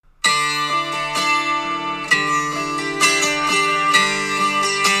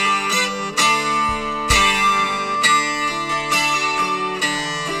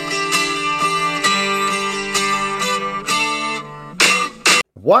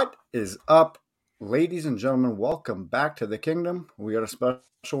What is up, ladies and gentlemen? Welcome back to the kingdom. We got a special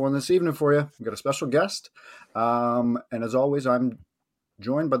one this evening for you. We got a special guest. And as always, I'm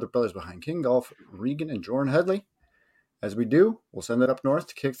joined by the brothers behind King Golf, Regan and Jordan Headley. As we do, we'll send it up north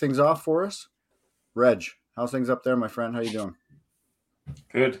to kick things off for us. Reg, how's things up there, my friend? How you doing?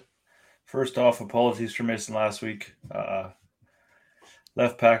 Good. First off, apologies for missing last week.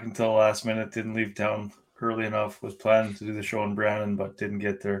 Left pack until the last minute. Didn't leave town early enough. Was planning to do the show in Brandon, but didn't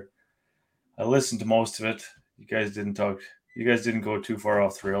get there. I listened to most of it. You guys didn't talk. You guys didn't go too far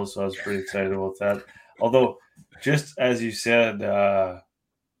off the rails, so I was pretty excited about that. Although, just as you said,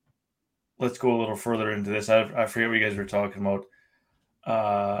 let's go a little further into this. I forget what you guys were talking about.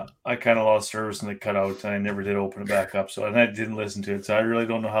 I kind of lost service and they cut out, and I never did open it back up. So, and I didn't listen to it, so I really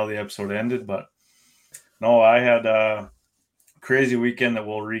don't know how the episode ended. But no, I had a crazy weekend that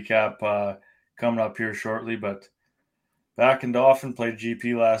we'll recap coming up here shortly. But back in Dauphin, played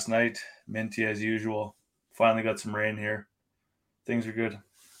GP last night. Minty as usual. Finally got some rain here. Things are good.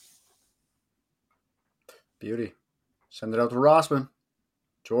 Beauty. Send it out to Rossman.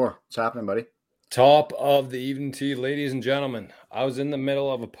 Sure. What's happening, buddy? Top of the evening to you, ladies and gentlemen. I was in the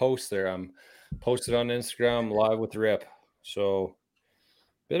middle of a post there. I'm posted on Instagram live with Rip. So,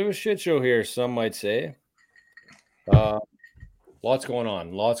 bit of a shit show here, some might say. Lots going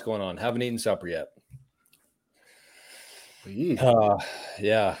on. Haven't eaten supper yet.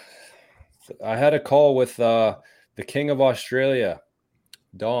 Yeah. I had a call with the King of Australia,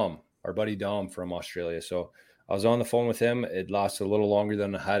 Dom, our buddy Dom from Australia. So I was on the phone with him. It lasted a little longer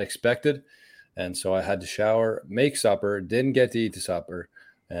than I had expected. And so I had to shower, make supper, didn't get to eat the supper,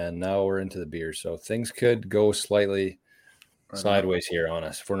 and now we're into the beer. So things could go slightly sideways here on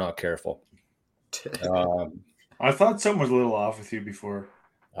us if we're not careful. I thought something was a little off with you before.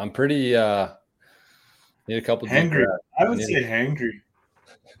 I'm pretty need a couple hangry. I would say hangry.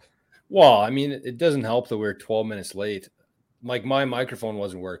 Well, I mean, it doesn't help that we're 12 minutes late. Like, my microphone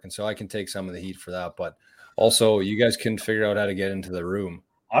wasn't working, so I can take some of the heat for that. But also, you guys couldn't figure out how to get into the room.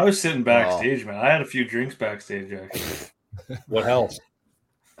 I was sitting backstage, man. I had a few drinks backstage, actually. What else?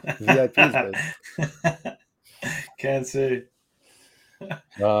 VIPs, man. Can't say.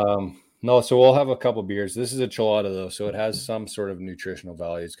 No, so we'll have a couple beers. This is a chilada, though, so it has some sort of nutritional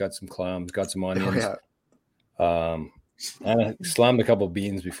value. It's got some clams, got some onions. Oh, yeah. And I slammed a couple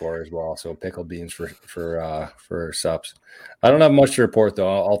beans before as well, so pickled beans for sups. I don't have much to report, though.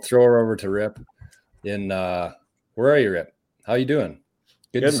 I'll throw her over to Rip. Where are you, Rip? How you doing?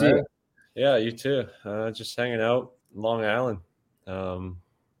 Good to see you. Yeah, you too. Just hanging out in Long Island,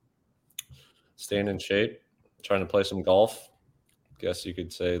 staying in shape, trying to play some golf. Guess you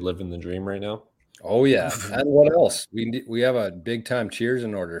could say living the dream right now. Oh yeah, and what else? We have a big time cheers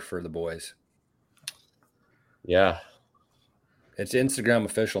in order for the boys. Yeah, it's Instagram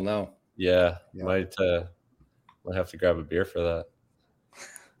official now. Yeah. Might have to grab a beer for that.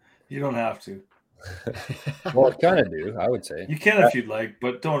 You don't have to. Well, I kind of do, I would say. You can if you'd like,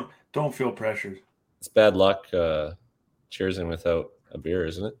 but don't feel pressured. It's bad luck cheersing without a beer,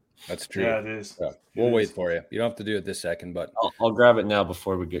 isn't it? That's true. Yeah, it is. Yeah. We'll wait for you. You don't have to do it this second, but I'll grab it now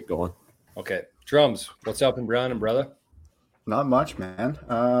before we get going. Okay. Drums, what's up in Brandon, brother? Not much, man.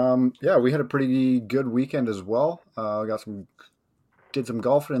 Yeah, we had a pretty good weekend as well. Did some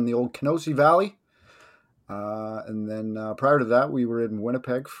golfing in the old Kenosee Valley. And then prior to that, we were in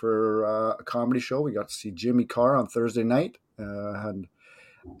Winnipeg for a comedy show. We got to see Jimmy Carr on Thursday night. Had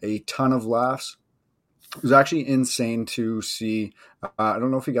a ton of laughs. It was actually insane to see. I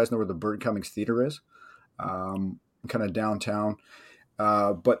don't know if you guys know where the Bird Cummings Theater is, kind of downtown.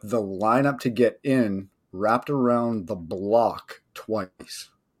 But the lineup to get in wrapped around the block twice.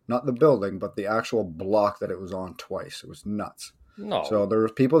 Not the building, but the actual block that it was on twice. It was nuts. No. So there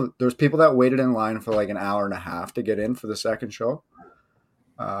was people that waited in line for like an hour and a half to get in for the second show.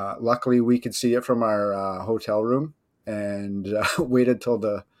 Luckily, we could see it from our hotel room and waited till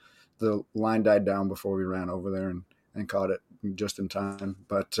the line died down before we ran over there and caught it just in time.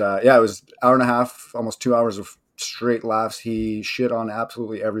 But yeah, it was an hour and a half, almost 2 hours of straight laughs. He shit on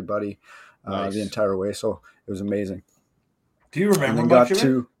absolutely everybody the entire way, so it was amazing. Do you remember much of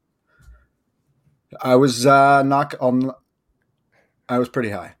it? I was not on. I was pretty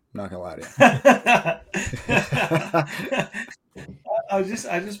high. Not gonna lie to you. I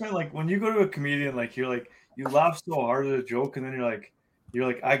just meant, like, when you go to a comedian, like, you're like, you laugh so hard at a joke, and then you're like,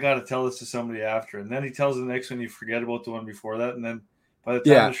 I gotta tell this to somebody after, and then he tells the next one, you forget about the one before that, and then by the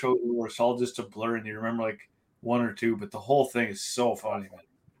time the show over, it's all just a blur, and you remember like one or two, but the whole thing is so funny, man.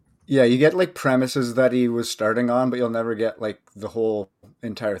 Yeah, you get like premises that he was starting on, but you'll never get like the whole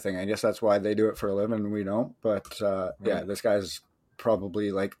entire thing. I guess that's why they do it for a living and we don't. But yeah, this guy's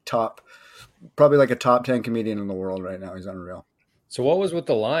probably like a top 10 comedian in the world right now. He's unreal. So what was with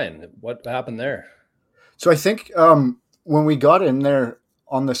the line? What happened there? So I think when we got in there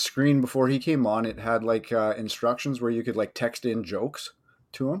on the screen before he came on, it had like instructions where you could like text in jokes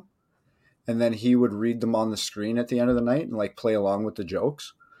to him, and then he would read them on the screen at the end of the night and like play along with the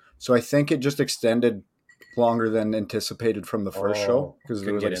jokes. So I think it just extended longer than anticipated from the first show, because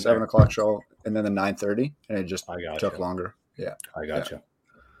there was like a 7 o'clock show and then the 9:30, and it just took longer. Yeah, I gotcha.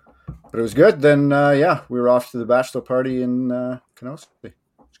 But it was good. Then we were off to the bachelor party in Kenosee. It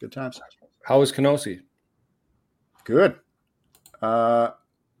was good times. How was Kenosee? Good. Definitely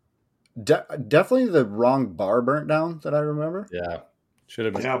the wrong bar burnt down that I remember. Yeah, should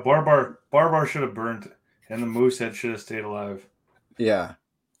have been. Yeah, bar should have burnt, and the Moosehead should have stayed alive. Yeah,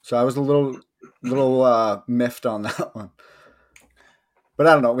 so I was a little miffed on that one, but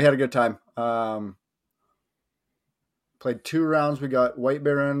I don't know. We had a good time. Played 2 rounds. We got White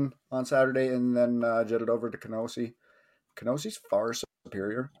Bear in on Saturday, and then jetted over to Kenosee. Kenosee's far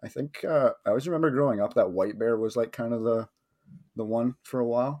superior. I think I always remember growing up that White Bear was like kind of the one for a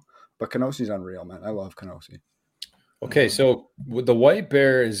while, but Kenosee's unreal, man. I love Kenosee. Okay, so with the White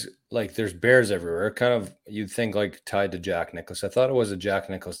Bear is like there's bears everywhere. Kind of you'd think like tied to Jack Nicklaus. I thought it was a Jack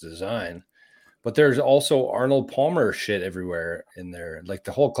Nicklaus design, but there's also Arnold Palmer shit everywhere in there. Like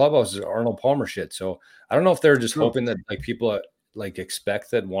the whole clubhouse is Arnold Palmer shit. So I don't know if they're just hoping that like people like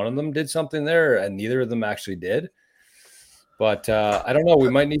expect that one of them did something there, and neither of them actually did. But I don't know. We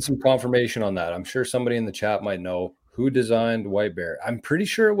might need some confirmation on that. I'm sure somebody in the chat might know who designed White Bear. I'm pretty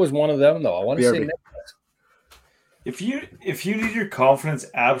sure it was one of them, though. I want to say Nicholas. If you need your confidence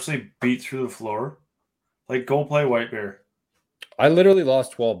absolutely beat through the floor, like go play White Bear. I literally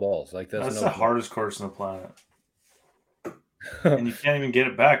lost 12 balls. Like that's the hardest course on the planet. And you can't even get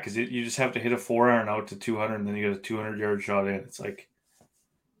it back because you just have to hit a 4-iron out to 200, and then you get a 200-yard shot in. It's like,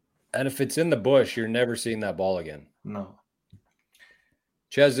 and if it's in the bush, you're never seeing that ball again. No.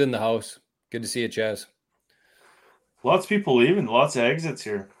 Ches in the house. Good to see you, Ches. Lots of people leaving. Lots of exits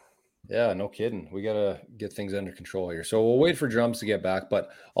here. Yeah, no kidding. We got to get things under control here. So we'll wait for Drums to get back, but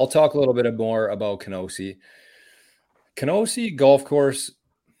I'll talk a little bit more about Kenosee. Kenosee golf course,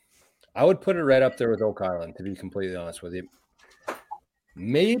 I would put it right up there with Oak Island, to be completely honest with you.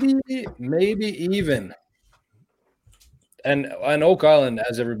 Maybe even. And Oak Island,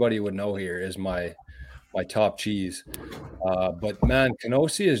 as everybody would know here, is my top cheese. But man,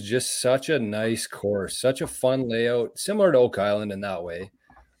 Kenosee is just such a nice course, such a fun layout, similar to Oak Island in that way.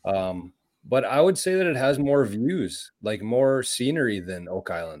 But I would say that it has more views, like more scenery than Oak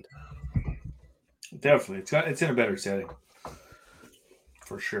Island. Definitely. It's in a better setting.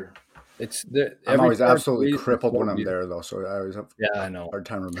 For sure. I'm always absolutely crippled when I'm there, though, so I always have I know. a hard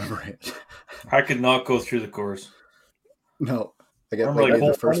time remembering it. I could not go through the course. No. I get like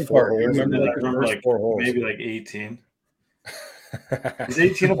the first 4 holes. Maybe like 18. Is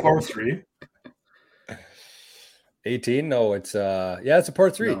 18 a par 3? 18? No, it's it's a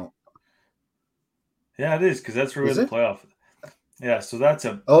par 3. No. Yeah, it is, because that's where we had the playoff. Yeah, so that's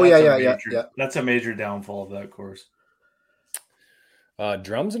a that's a major downfall of that course.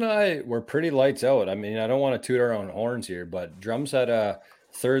 Drums and I were pretty lights out. I mean, I don't want to toot our own horns here, but Drums had a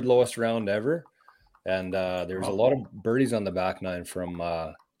 3rd lowest round ever, and there was a lot of birdies on the back nine from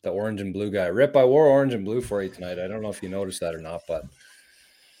the orange and blue guy. Rip, I wore orange and blue for you tonight. I don't know if you noticed that or not, but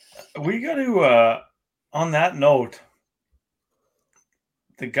we got to. On that note,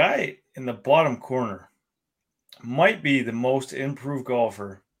 the guy in the bottom corner might be the most improved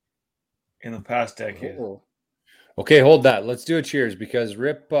golfer in the past decade. Oh. Okay, hold that. Let's do a cheers, because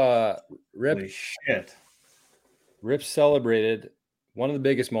Rip celebrated one of the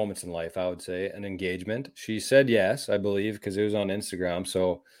biggest moments in life, I would say, an engagement. She said yes, I believe, because it was on Instagram.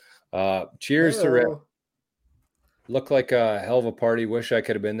 So cheers to Rip. Looked like a hell of a party. Wish I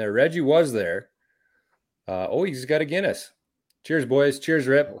could have been there. Reggie was there. He's got a Guinness. Cheers, boys. Cheers,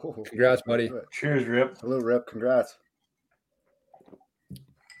 Rip. Congrats, buddy. Cheers, Rip. Hello, Rip. Congrats.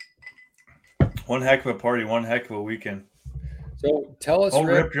 One heck of a party. One heck of a weekend. So tell us,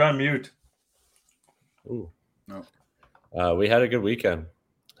 Rip, you're on mute. Ooh. No. We had a good weekend.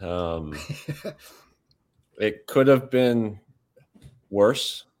 It could have been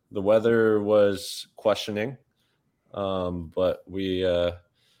worse. The weather was questioning, but we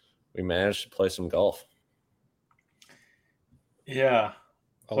managed to play some golf. Yeah.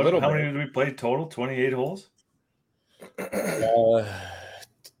 How many did we play total? 28 holes?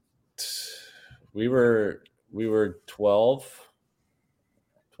 We were 12,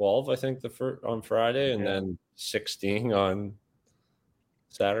 I think, on Friday, and then 16 on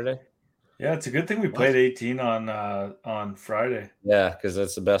Saturday. Yeah, it's a good thing we played 18 on Friday. Yeah, because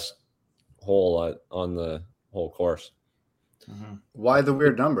that's the best hole on the whole course. Mm-hmm. Why the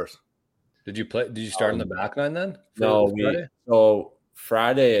weird numbers? Did you start in the back nine then? No, Friday? so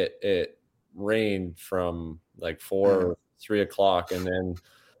Friday it rained from like 3 o'clock, and then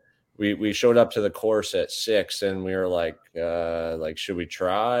we showed up to the course at 6, and we were like should we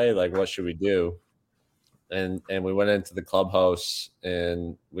try? Like, what should we do? And we went into the clubhouse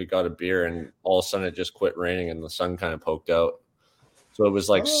and we got a beer, and all of a sudden it just quit raining and the sun kind of poked out. So it was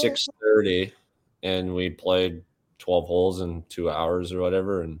like 6:30, and we played 12 holes in 2 hours or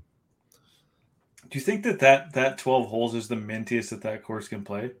whatever. And do you think that 12 holes is the mintiest that course can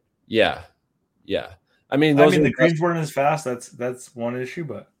play? Yeah. I mean, the greens weren't as fast. That's one issue,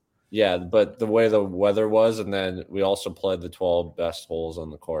 but yeah, but the way the weather was, and then we also played the 12 best holes on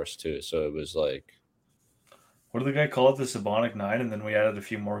the course too. So it was like, what did the guy call it? The Sabonic 9, and then we added a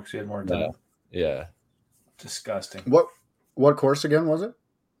few more because we had more time. Yeah. Disgusting. What course again was it?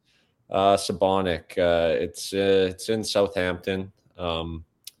 Sabonic. It's in Southampton,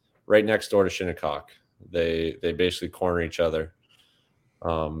 right next door to Shinnecock. They basically corner each other.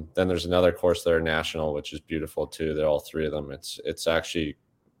 Then there's another course there, National, which is beautiful too. They're all three of them. It's actually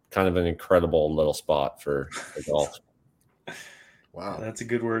kind of an incredible little spot for golf. Wow, that's a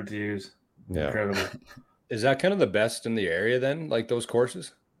good word to use. Yeah. Incredible. Is that kind of the best in the area then, like those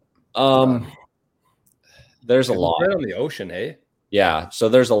courses? There's a lot. Right on the ocean, eh? Yeah, so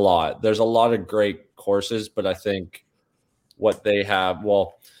there's a lot. There's a lot of great courses, but I think what they have,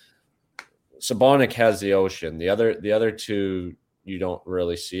 well, Sabonic has the ocean. The other two you don't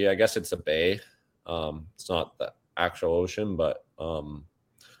really see. I guess it's a bay. It's not the actual ocean, but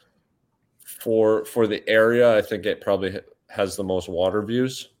for the area, I think it probably has the most water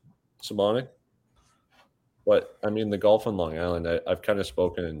views, Sabonic. But I mean, the golf on Long Island, I've kind of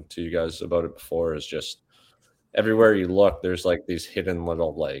spoken to you guys about it before, is just everywhere you look, there's like these hidden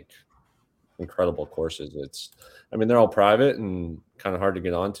little like incredible courses. They're all private and kind of hard to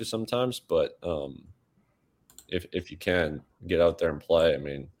get onto sometimes, but if you can get out there and play, I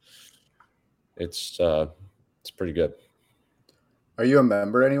mean, it's pretty good. Are you a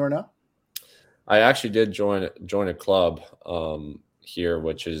member anywhere now? I actually did join a club here,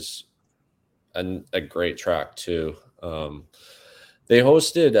 which is a great track too. They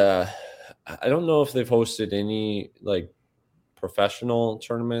hosted I don't know if they've hosted any like professional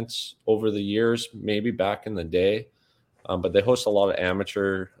tournaments over the years, maybe back in the day, but they host a lot of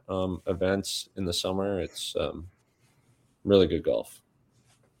amateur events in the summer. It's really good golf.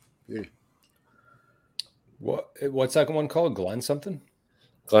 Yeah. What's that one called? Glen something?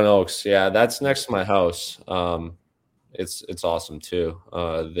 Glen Oaks. Yeah, that's next to my house. It's awesome too.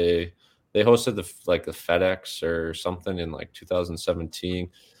 They hosted the FedEx or something in like 2017.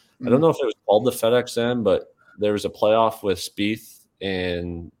 I don't know if it was called the FedEx then, but there was a playoff with Spieth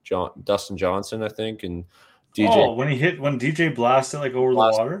and Dustin Johnson, I think, and DJ. Oh, when DJ blasted like over the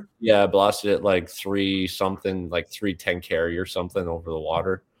water? Yeah, blasted it like 310 carry or something over the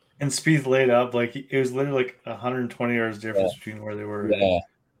water. And Spieth laid up like it was literally like 120 yards difference between where they were.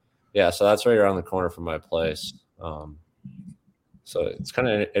 Yeah. So that's right around the corner from my place. So it's kind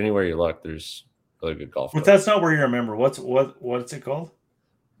of anywhere you look, there's really good golf. But that's not where you're a member. What's it called?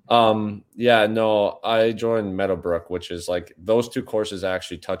 I joined Meadowbrook, which is like those two courses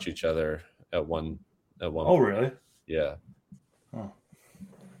actually touch each other at one. Oh, really? Yeah. Oh.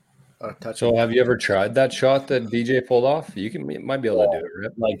 So have you ever tried that shot that DJ pulled off? You might be able to do it,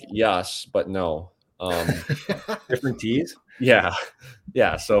 right? Like yes, but no. Different tees? Yeah.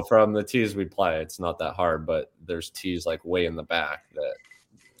 So from the tees we play, it's not that hard, but there's tees like way in the back that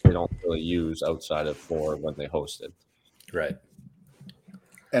they don't really use outside of for when they host it. Right.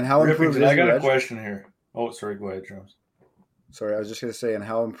 And how improved is he? I got a question here. Oh, sorry. Go ahead, Jones. Sorry, I was just going to say, and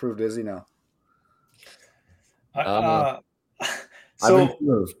how improved is he now? I've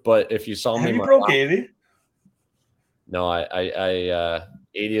improved, but if you saw me, you broke 80? No, I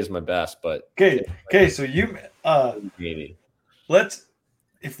 80 is my best, but okay. So you 80.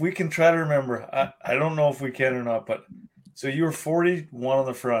 If we can try to remember, I don't know if we can or not, but so you were 41 on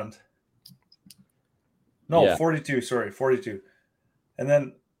the front. No, 42. Sorry, 42. And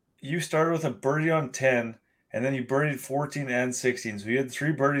then you started with a birdie on 10, and then you birdied 14 and 16. So you had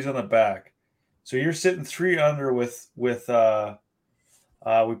 3 birdies on the back. So you're sitting 3 under with we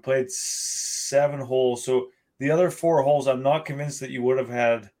played 7 holes. So the other 4 holes, I'm not convinced that you would have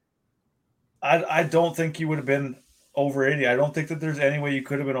had. I don't think you would have been over 80. I don't think that there's any way you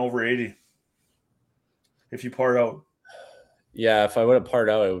could have been over 80 if you part out. Yeah, if I would have parred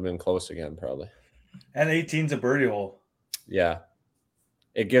out, it would have been close again, probably. And 18's a birdie hole. Yeah.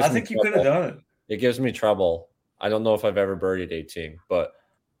 It gives I me think you could have trouble. done it. It gives me trouble. I don't know if I've ever birdied 18, but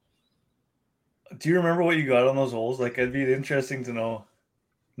Do you remember what you got on those holes? Like, it'd be interesting to know.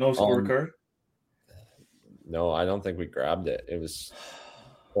 No scorecard. No, I don't think we grabbed it. It was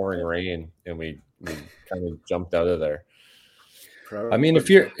pouring rain, and we kind of jumped out of there. I mean, if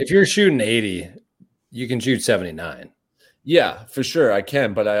you're shooting 80, you can shoot 79. Yeah, for sure I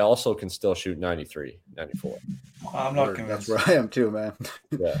can, but I also can still shoot 93, 94. I'm not convinced. That's where I am too, man.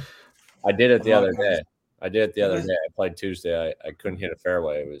 Yeah, I did it the I'm other not day. convinced. I played Tuesday. I couldn't hit a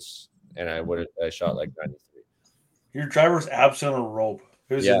fairway. I shot like 93. Your driver's absent on a rope.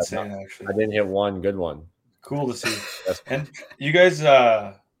 It was insane, actually. I didn't hit one good one. Cool to see. And you guys,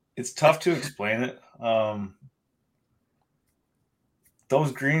 it's tough to explain it.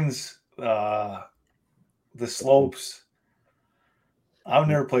 Those greens, the slopes. I've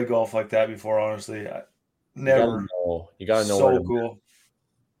never played golf like that before, honestly. Never. You gotta know. So cool.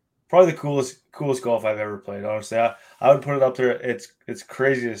 Probably the coolest golf I've ever played. Honestly, I would put it up there. It's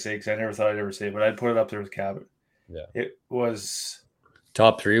crazy to say because I never thought I'd ever say it, but I'd put it up there with Cabot. Yeah, it was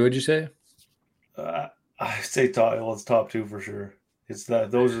top 3. Would you say? I say top. Well, it's top 2 for sure. It's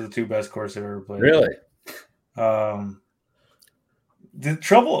those are the 2 best courses I've ever played. Really? The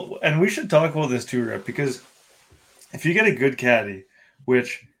trouble, and we should talk about this too, Rip, because if you get a good caddy,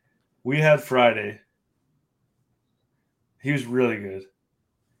 which we had Friday, he was really good.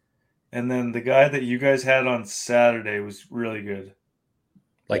 And then the guy that you guys had on Saturday was really good.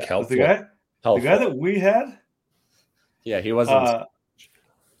 Like helpful. The guy that we had. Yeah, he wasn't.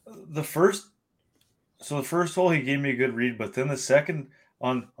 The first hole he gave me a good read, but then the second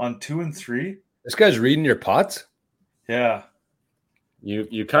on 2 and 3. This guy's reading your putts? Yeah.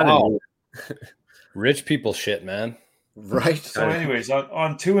 You kind of rich people shit, man. Right. So, anyways,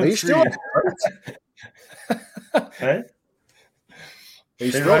 on 2 and 3. Hey? Are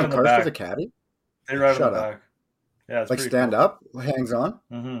you still on the carts with a caddy? They ride on the back. Yeah, it's like stand up, hangs on.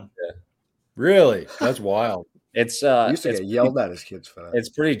 Mm-hmm. Yeah. Really? That's wild. It's used to get yelled at as kids for that. It's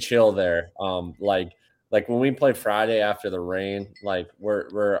pretty chill there. Like when we played Friday after the rain, like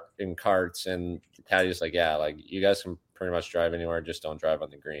we're in carts and the caddy's like, yeah, like you guys can pretty much drive anywhere, just don't drive on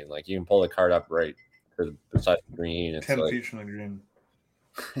the green. Like you can pull the cart up right beside the green. It's 10 feet from the green.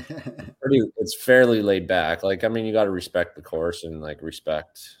 It's fairly laid back. Like I mean, you got to respect the course and like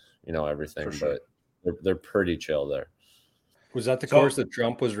respect, everything. Sure. But they're pretty chill there. Was that the course that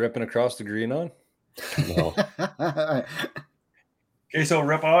Trump was ripping across the green on? No. Okay, so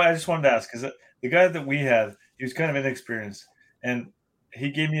Rip, I just wanted to ask because the guy that we had, he was kind of inexperienced, and he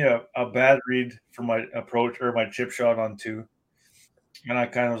gave me a bad read for my approach or my chip shot on 2, and I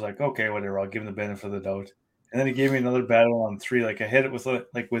kind of was like, okay, whatever, I'll give him the benefit of the doubt. And then he gave me another bad one on 3. Like I hit it with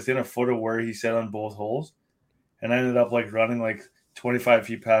like within a foot of where he said on both holes, and I ended up like running like 25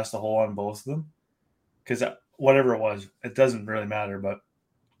 feet past the hole on both of them. Because whatever it was, it doesn't really matter. But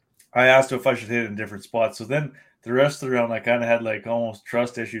I asked him if I should hit it in different spots. So then the rest of the round, I kind of had like almost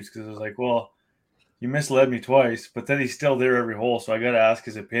trust issues because I was like, well, you misled me twice, but then he's still there every hole, so I got to ask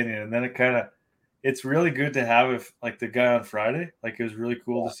his opinion. And then it's really good to have if like the guy on Friday, like it was really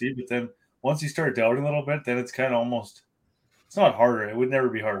cool to see. But then once you start doubting a little bit, then it's kind of almost, it's not harder. It would never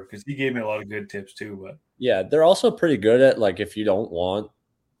be harder because he gave me a lot of good tips too. But yeah, they're also pretty good at like if you don't want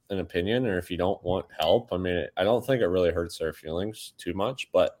an opinion or if you don't want help. I mean, I don't think it really hurts their feelings too much,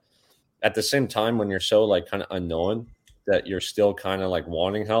 but at the same time, when you're so like kind of unknown that you're still kind of like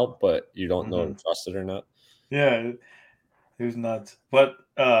wanting help, but you don't know if you trust it or not. Yeah, it was nuts. But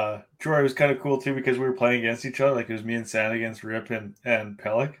Troy was kind of cool too because we were playing against each other. Like it was me and Sand against Rip and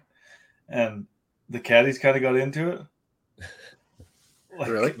Pellick. And the caddies kind of got into it.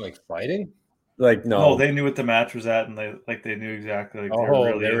 Really? Like fighting? Like no, they knew what the match was at, and they knew exactly. Like,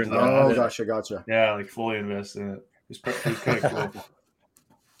 they were gotcha. Yeah, like fully invested in it. It was kind of cool.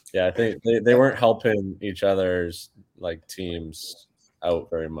 Yeah, I think they weren't helping each other's like teams out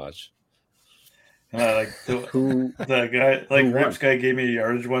very much. And I like the guy, like Rip's guy gave me a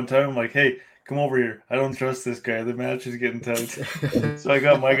yardage one time. I'm like, hey, come over here. I don't trust this guy. The match is getting tight. So I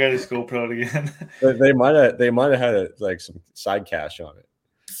got my guy to scope out again. They might have had like some side cash on it.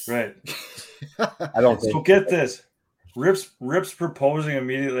 Right. I don't think. So get this. Rip's proposing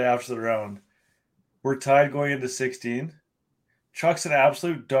immediately after the round. We're tied going into 16. Chucks an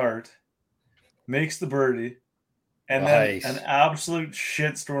absolute dart, makes the birdie, and then an absolute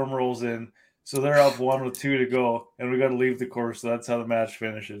shitstorm rolls in. So they're up 1 with 2 to go, and we got to leave the course. So that's how the match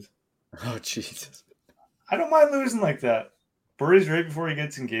finishes. Oh, Jesus. I don't mind losing like that. Birdie's right before he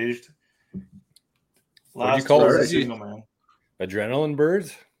gets engaged. What do you call it? Single man. Adrenaline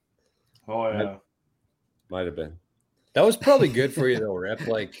birds? Oh, yeah. Might have been. That was probably good for you though, Rip.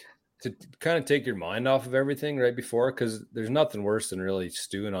 Like to kind of take your mind off of everything right before, because there's nothing worse than really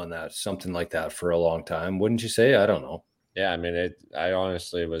stewing on that something like that for a long time, wouldn't you say? I don't know. Yeah, I mean, I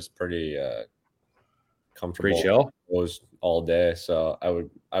honestly was pretty comfortable. Pretty chill. It was all day, so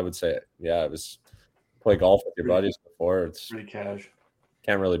I would say, yeah, it was play golf with your buddies before. It's Pretty cash.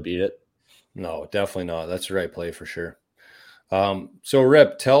 can't really beat it. No, definitely not. That's the right play for sure. So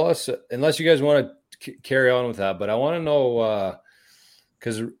Rip, tell us, unless you guys want to carry on with that, but I want to know,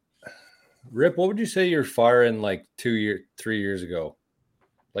 because Rip, what would you say you're firing like 3 years ago?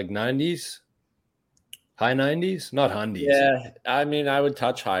 Like 90s? High 90s? Not hundies. Yeah, I mean, I would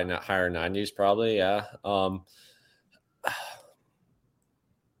touch higher 90s probably. Yeah.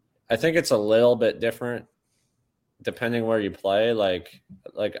 I think it's a little bit different depending where you play. Like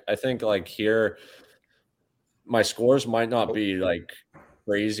I think like here, my scores might not be like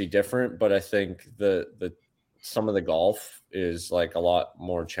crazy different, but I think the some of the golf is like a lot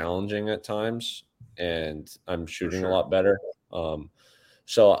more challenging at times, and I'm shooting a lot better.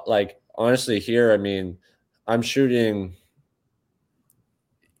 So like honestly here, I mean, I'm shooting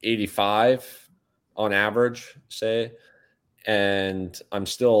 85 on average, say, and I'm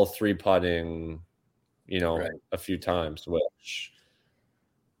still 3-putting, a few times, which,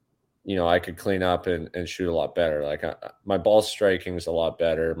 I could clean up and shoot a lot better. Like my ball striking is a lot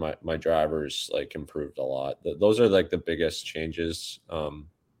better. My drivers like improved a lot. Those are like the biggest changes.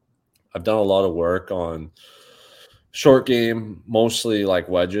 I've done a lot of work on short game, mostly like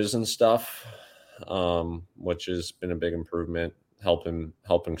wedges and stuff, which has been a big improvement, helping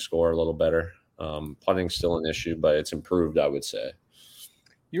score a little better. Putting's still an issue, but it's improved, I would say.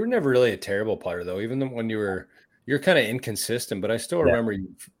 You were never really a terrible putter, though. Even when you're kind of inconsistent, but I still remember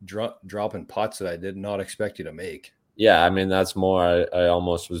you dropping putts that I did not expect you to make. Yeah, I mean, that's more. I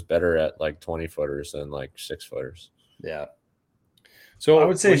almost was better at like 20-footers than like 6-footers. Yeah. So I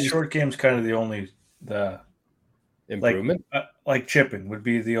would say short game's kind of the improvement. Like chipping would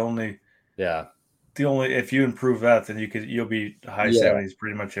be the only. Yeah. The only, if you improve that, then you'll be high 70s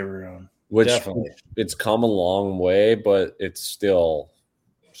pretty much every round. Which definitely, it's come a long way, but it's still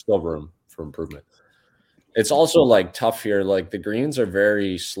room for improvement. It's also like tough here. Like the greens are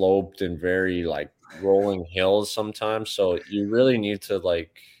very sloped and very like rolling hills sometimes. So you really need to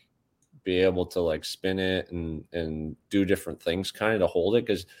like be able to like spin it and do different things kind of to hold it.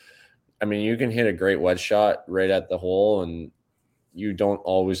 Cause I mean, you can hit a great wedge shot right at the hole and you don't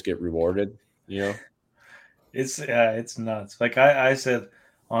always get rewarded, It's nuts. Like I said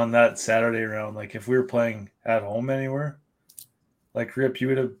on that Saturday round, like if we were playing at home anywhere, like Rip, you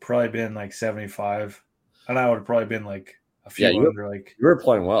would have probably been like 75, and I would have probably been like a few under. Like you were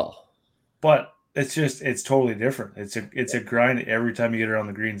playing well, but it's totally different. It's a grind every time you get around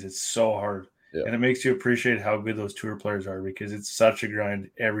the greens. It's so hard, and it makes you appreciate how good those tour players are because it's such a grind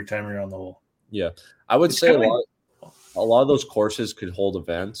every time you're on the hole. Yeah, I would say a lot of those courses could hold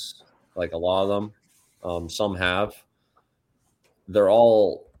events, like a lot of them. Some have. They're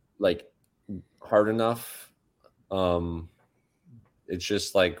all like hard enough. It's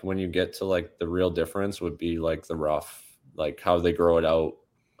just like when you get to like the real difference would be like the rough, like how they grow it out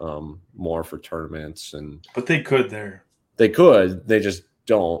more for tournaments. But they could there. They could. They just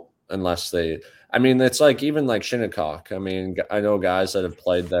don't unless they. I mean, it's like even like Shinnecock. I mean, I know guys that have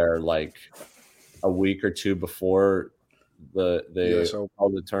played there like a week or two before the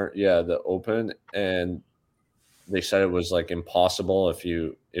Open, and they said it was like impossible if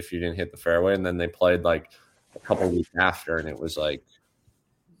you didn't hit the fairway, and then they played like a couple of weeks after, and it was like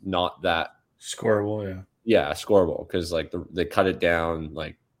not that scoreable, scoreable because like they cut it down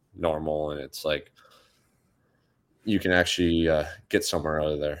like normal, and it's like you can actually get somewhere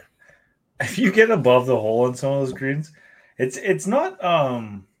out of there. If you get above the hole in some of those greens, it's not.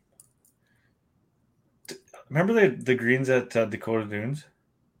 Remember the greens at Dakota Dunes?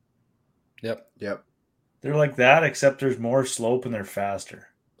 Yep. They're like that, except there's more slope and they're faster.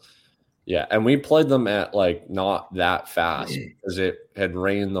 Yeah, and we played them at like not that fast because it had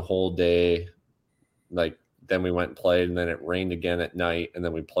rained the whole day. Like then we went and played, and then it rained again at night, and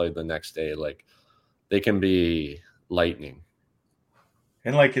then we played the next day. Like they can be lightning.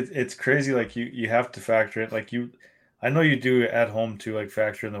 And like it's crazy. Like you have to factor it. Like I know you do at home too. Like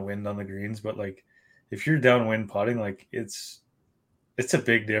factor in the wind on the greens, but like if you're downwind putting, like it's a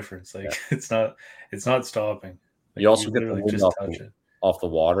big difference. Like it's not stopping. Like, you also get the wind off the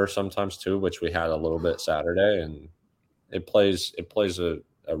water sometimes too, which we had a little bit Saturday, and it plays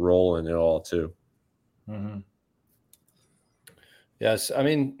a role in it all too. Mm-hmm. Yes, I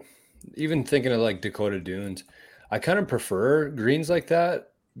mean, even thinking of like Dakota Dunes, I kind of prefer greens like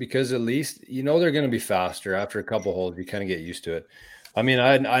that because at least they're going to be faster after a couple holes. You kind of get used to it. I mean,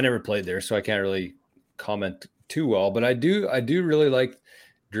 I never played there, so I can't really comment too well, but I do really like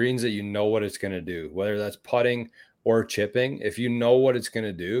greens that what it's going to do, whether that's putting or chipping. If you know what it's going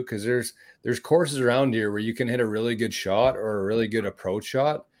to do, because there's courses around here where you can hit a really good shot or a really good approach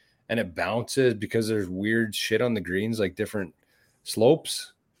shot and it bounces because there's weird shit on the greens, like different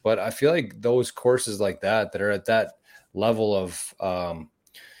slopes. But I feel like those courses like that are at that level of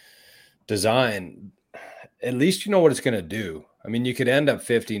design, at least you know what it's going to do. I mean, you could end up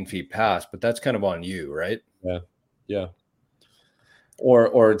 15 feet past, but that's kind of on you, right? Yeah.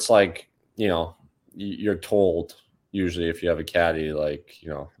 Or it's like, you're told usually if you have a caddy, like,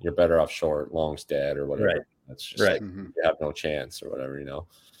 you're better off short, long's dead or whatever. Right. That's just like, you have no chance or whatever,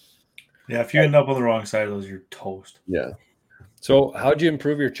 Yeah, if you end up on the wrong side of those, you're toast. Yeah. So how'd you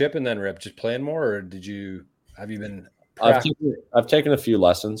improve your chipping then, Rip? Just playing more, or have you been I've taken a few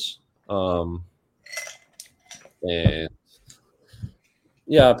lessons. And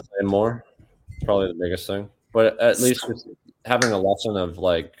yeah, playing more, probably the biggest thing. But at least just having a lesson of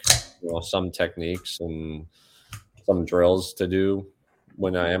like, some techniques and some drills to do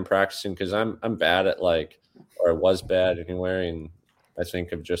when I am practicing, because I'm bad at or I was bad anyway, and I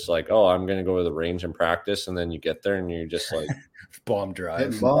think of just like, oh, I'm gonna go to the range and practice, and then you get there and you're just like bomb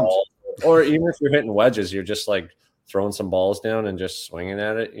drive, or even if you're hitting wedges, you're just like throwing some balls down and just swinging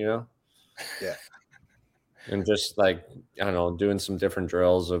at it, Yeah. And just like, I don't know, doing some different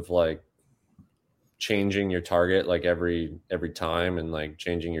drills of like changing your target like every time, and like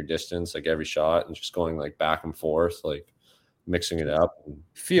changing your distance like every shot, and just going like back and forth, like mixing it up.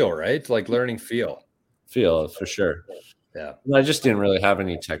 Feel, right? Like learning feel for sure. Yeah. And I just didn't really have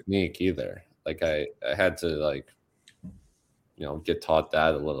any technique either. Like I had to like, get taught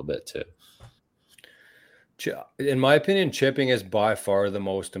that a little bit too. In my opinion, chipping is by far the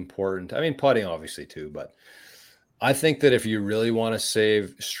most important. I mean, putting obviously too, but I think that if you really want to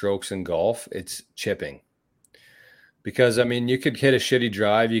save strokes in golf, it's chipping. Because, I mean, you could hit a shitty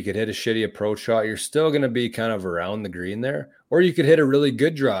drive, you could hit a shitty approach shot, you're still going to be kind of around the green there. Or you could hit a really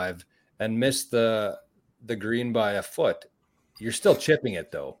good drive and miss the green by a foot. You're still chipping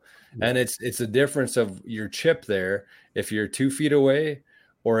it though. And it's the difference of your chip there if you're 2 feet away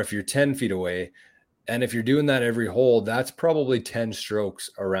or if you're 10 feet away. And if you're doing that every hole, that's probably 10 strokes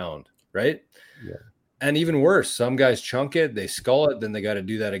around, right? Yeah. And even worse, some guys chunk it, they skull it, then they got to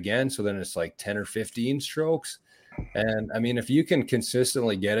do that again. So then it's like 10 or 15 strokes. And I mean, if you can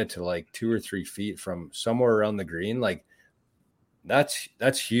consistently get it to like 2 or 3 feet from somewhere around the green, like that's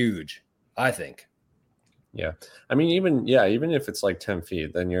huge, I think. Yeah. I mean, even if it's like 10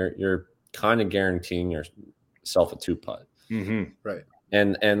 feet, then you're kind of guaranteeing yourself a 2-putt. Mm-hmm. Right.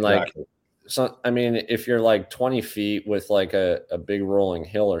 And like, exactly. So, I mean, if you're like 20 feet with like a big rolling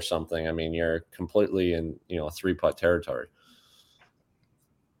hill or something, I mean, you're completely in, 3-putt territory.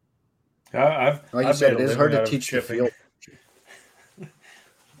 Like you said, it is hard to teach the feel.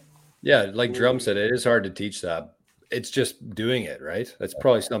 Yeah, like Drum said, it is hard to teach that. It's just doing it, right? That's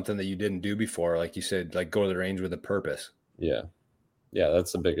probably something that you didn't do before. Like you said, like go to the range with a purpose. Yeah. Yeah,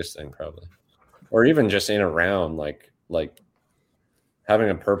 that's the biggest thing probably. Or even just in a round, like having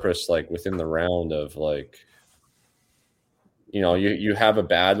a purpose like within the round of like, you have a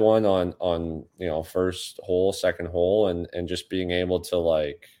bad one on first hole, second hole, and just being able to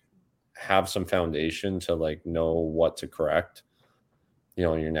like have some foundation to like know what to correct,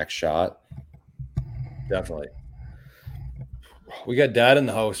 your next shot. Definitely. We got Dad in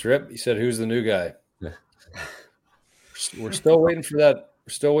the house, Rip. He said, "Who's the new guy?" We're still waiting for that.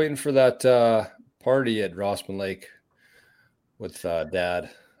 We're still waiting for that party at Rossman Lake with Dad.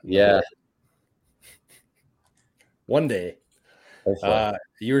 Yeah. One day.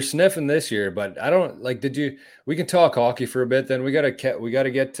 You were sniffing this year, but I don't like. We can talk hockey for a bit. Then we gotta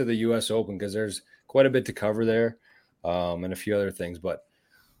get to the U.S. Open because there's quite a bit to cover there, and a few other things. But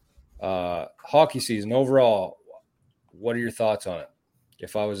hockey season overall. What are your thoughts on it?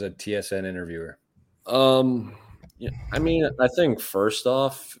 If I was a TSN interviewer, yeah, I mean, I think first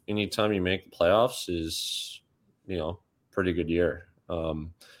off, anytime you make the playoffs is, pretty good year.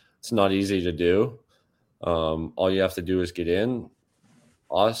 It's not easy to do. All you have to do is get in.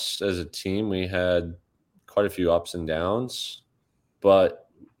 Us as a team, we had quite a few ups and downs, but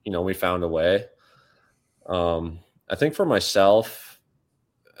we found a way. I think for myself,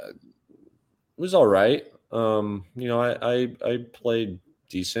 it was all right. I played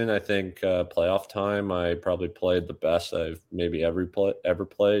decent. I think playoff time, I probably played the best I've maybe ever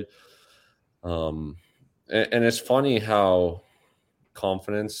played. And it's funny how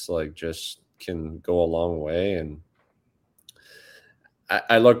confidence like just can go a long way. And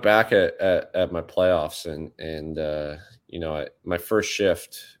I look back at my playoffs and my first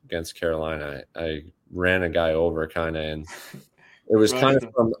shift against Carolina, I ran a guy over kind of, and it was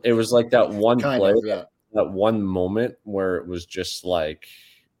it was like that one play, that one moment where it was just like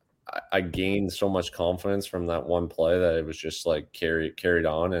I gained so much confidence from that one play that it was just like carried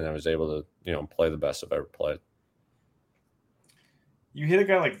on, and I was able to play the best I've ever played. You hit a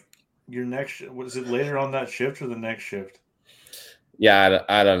guy like your next. Was it later on that shift or the next shift? Yeah,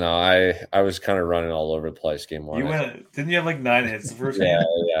 I don't know. I was kind of running all over the place game one. Didn't you have like 9 hits the first game?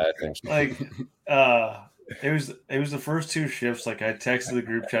 Yeah, I think so. Like, it was the first 2 shifts. Like I texted the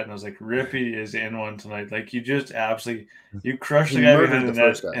group chat and I was like, Rippy is in one tonight. Like you just absolutely crushed the guy behind the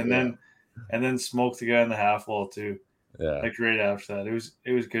net and then smoked the guy in the half wall too. Yeah. Like right after that.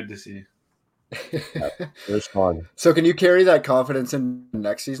 It was good to see. It was fun. So can you carry that confidence in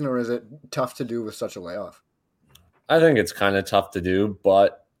next season, or is it tough to do with such a layoff? I think it's kind of tough to do,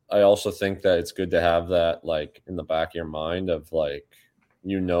 but I also think that it's good to have that like in the back of your mind of like, I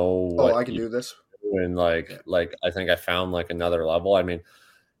can do this. And like I think I found like another level. I mean,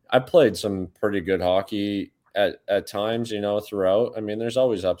 I played some pretty good hockey at times, throughout. I mean, there's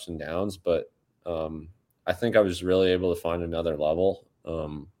always ups and downs, but I think I was really able to find another level.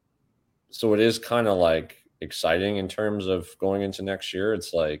 So it is kind of like exciting in terms of going into next year.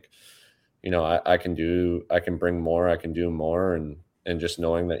 It's like, I can bring more, I can do more. And just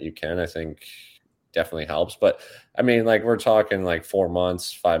knowing that you can, I think definitely helps. But I mean, like we're talking like 4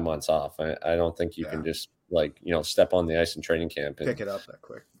 months, 5 months off. I don't think you can just like, step on the ice in training camp and pick it up that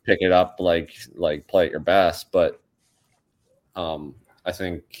quick, like play at your best. But I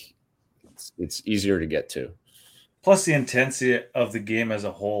think it's easier to get to. Plus the intensity of the game as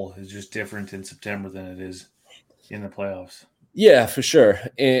a whole is just different in September than it is in the playoffs. Yeah, for sure.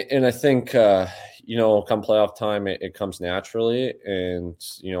 And I think, come playoff time, it comes naturally. And,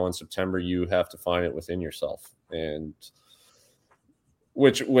 in September, you have to find it within yourself. And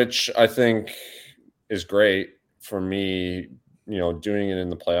which I think is great for me, doing it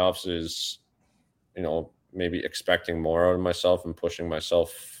in the playoffs is, maybe expecting more out of myself and pushing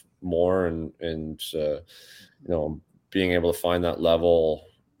myself more and being able to find that level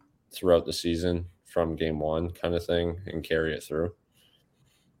throughout the season from game one kind of thing and carry it through.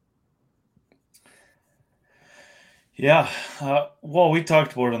 Yeah. Well, we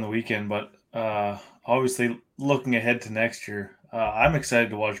talked about it on the weekend, but obviously looking ahead to next year, I'm excited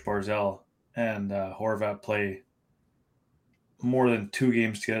to watch Barzal and Horvat play more than 2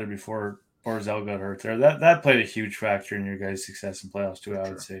 games together before Barzal got hurt there. That played a huge factor in your guys' success in playoffs too, I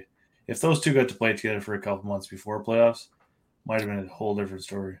would say. If those 2 got to play together for a couple months before playoffs, might have been a whole different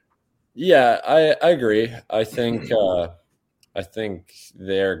story. Yeah, I agree. I think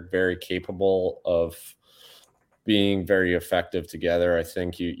they're very capable of being very effective together. I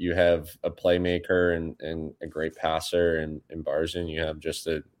think you have a playmaker and a great passer in Barzal. You have just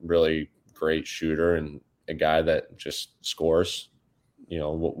a really great shooter and a guy that just scores.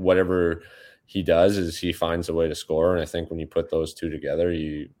 Whatever he does is he finds a way to score. And I think when you put those 2 together,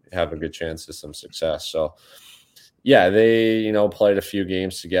 you have a good chance of some success. So yeah, they, played a few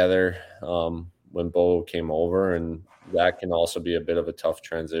games together when Bo came over, and that can also be a bit of a tough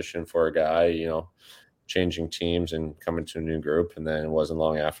transition for a guy, changing teams and coming to a new group. And then it wasn't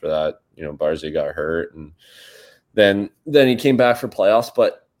long after that, Barzal got hurt, and then he came back for playoffs.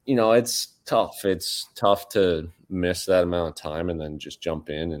 But, it's tough. It's tough to miss that amount of time and then just jump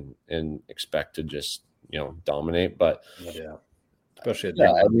in and expect to just, dominate. But yeah, especially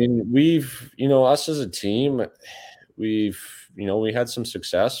I mean, we've, us as a team, we had some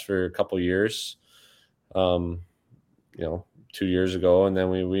success for a couple years, 2 years ago. And then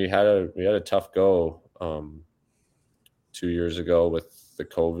we had a tough go 2 years ago with the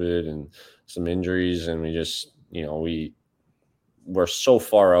COVID and some injuries. And we just, we're so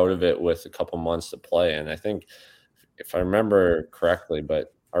far out of it with a couple months to play. And I think if I remember correctly,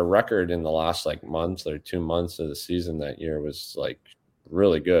 but our record in the last like month or 2 months of the season that year was like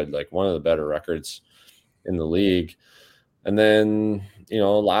really good, like one of the better records in the league. And then,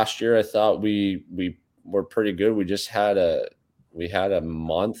 last year I thought we were pretty good. We just had a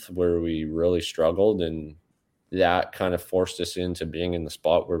month where we really struggled, and that kind of forced us into being in the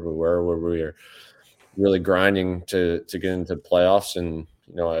spot where we were really grinding to get into playoffs. And,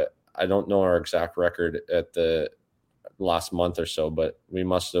 I don't know our exact record at the last month or so, but we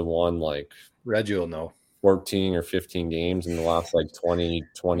must have won like Reggie will know 14 or 15 games in the last like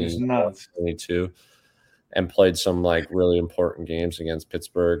 22, and played some like really important games against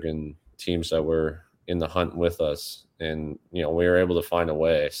Pittsburgh and teams that were in the hunt with us. And, we were able to find a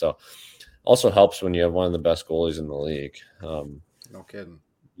way. So also helps when you have one of the best goalies in the league. No kidding.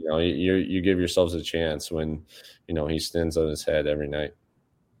 You know, you give yourselves a chance when, you know, he stands on his head every night.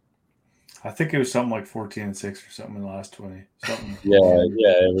 I think it was something like 14-6 or something in the last 20. Something. Yeah,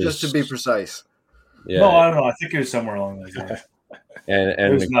 it was, Just to be precise. Yeah, No, I don't know. I think it was somewhere along those lines. and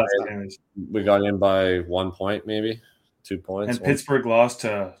It was nuts, anyways. we got in by 1 point, maybe 2 points. And Pittsburgh lost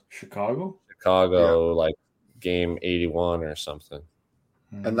to Chicago. Like game 81 or something.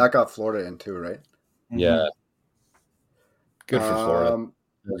 And that got Florida in too, right? Yeah. Good for Florida.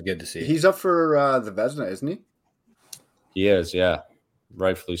 It was good to see. He's up for the Vezina, isn't he? He is, yeah.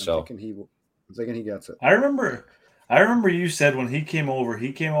 Rightfully so. I'm thinking he gets it. I remember you said when he came over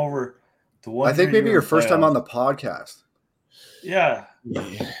the one. I think maybe your first time on the podcast. Yeah.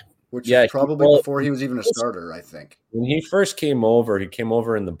 Which is probably before he was even a starter, I think. When he first came over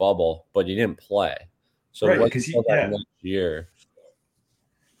in the bubble, but he didn't play. So right, because next year.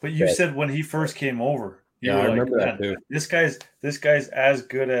 But you said when he first came over. Yeah, I remember that too. This guy's as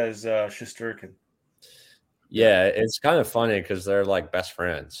good as Shesterkin. Yeah, it's kind of funny because they're like best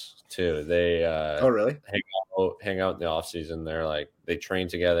friends too. They oh really hang out in the off season. They're like they train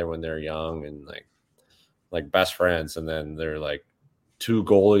together when they're young and like best friends, and then they're like two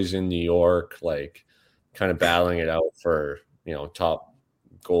goalies in New York, like kind of battling it out for, you know, top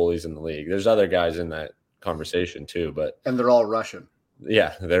goalies in the league. There's other guys in that conversation too, and they're all Russian.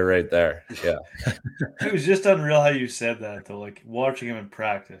 Yeah, they're right there. Yeah. It was just unreal how you said that though, like watching him in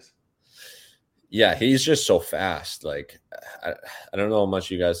practice. Yeah, he's just so fast. Like I don't know how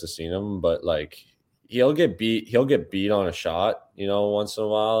much you guys have seen him, but like he'll get beat on a shot, you know, once in a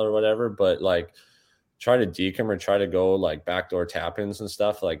while or whatever, but like try to deke him or try to go like backdoor tap-ins and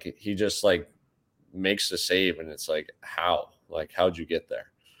stuff, like he just like makes the save and it's like how'd you get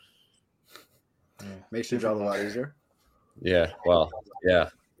there? Yeah. Makes your job a lot easier. Yeah, well, yeah.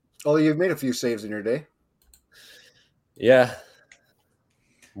 Oh, you've made a few saves in your day. Yeah.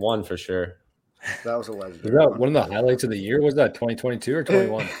 One for sure. That was a legendary. Was that one of the highlights of the year? Was that 2022 or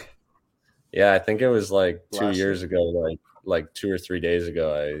 21? Yeah, I think it was like 2 years year. ago, like 2 or 3 days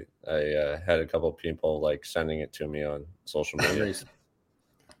ago. I had a couple of people like sending it to me on social media.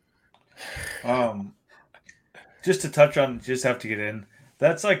 Just to touch on, just have to get in.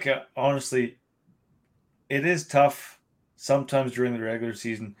 That's like honestly, it is tough sometimes during the regular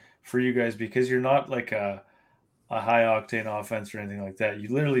season for you guys because you're not like a high octane offense or anything like that. You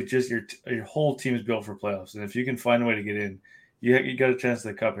literally just your whole team is built for playoffs, and if you can find a way to get in, you got a chance to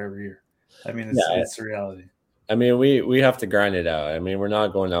the cup every year. I mean, it's the reality. I mean, we have to grind it out. I mean, we're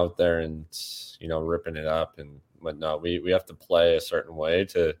not going out there and, you know, ripping it up and whatnot. We have to play a certain way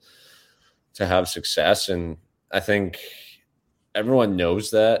to have success, and I think everyone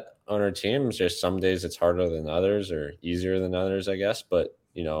knows that on our teams. Just some days it's harder than others or easier than others, I guess. But,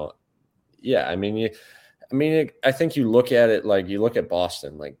 you know, yeah, I think you look at it like you look at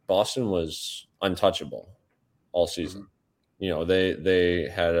Boston. Like Boston was untouchable all season. Mm-hmm. You know, they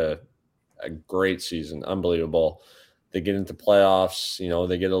had a great season, unbelievable. They get into playoffs, you know,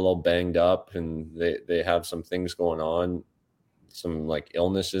 they get a little banged up and they have some things going on, some like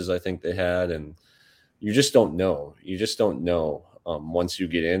illnesses I think they had, and you just don't know. Once you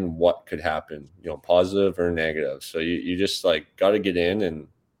get in what could happen, you know, positive or negative. So you just like got to get in, and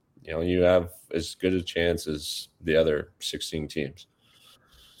you know, you have as good a chance as the other 16 teams.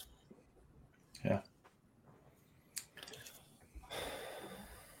 Yeah.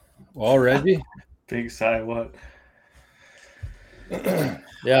 Well, Reggie? Big sigh, what?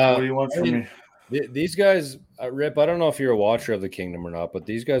 Yeah. What do you want from me? These guys, Rip, I don't know if you're a watcher of the Kingdom or not, but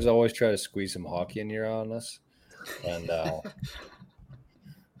these guys always try to squeeze some hockey in here on us. And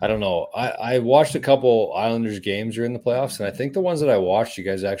I don't know. I watched a couple Islanders games during the playoffs, and I think the ones that I watched, you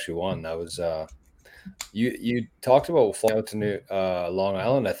guys actually won. That was you talked about flying out to Long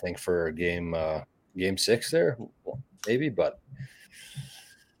Island, I think, for game 6 there, maybe, but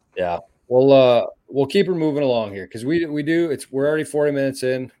yeah. We'll keep her moving along here because we're already 40 minutes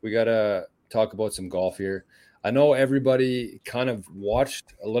in. We gotta talk about some golf here. I know everybody kind of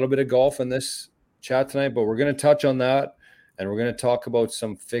watched a little bit of golf in this chat tonight, but we're gonna touch on that, and we're gonna talk about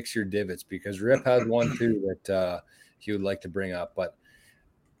some fix your divots because Rip has one too that he would like to bring up. But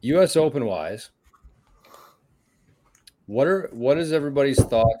U.S. Open wise, what is everybody's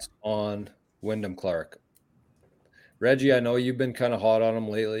thoughts on Wyndham Clark? Reggie, I know you've been kind of hot on him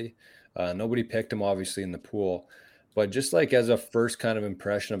lately. Nobody picked him, obviously, in the pool. But just like as a first kind of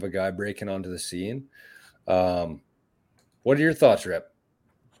impression of a guy breaking onto the scene, what are your thoughts, Rip?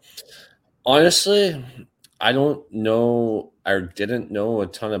 Honestly, I don't know or didn't know a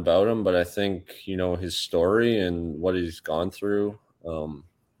ton about him, but I think, you know, his story and what he's gone through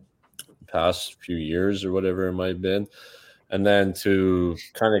past few years or whatever it might have been, and then to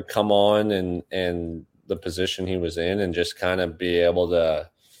kind of come on and the position he was in and just kind of be able to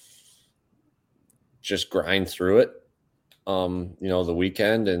just grind through it, the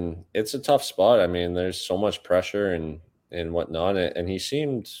weekend. And it's a tough spot. I mean, there's so much pressure and whatnot. And he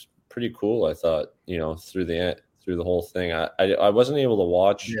seemed pretty cool, I thought, through the whole thing. I wasn't able to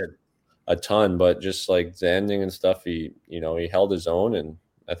watch a ton, but just like the ending and stuff, he held his own. And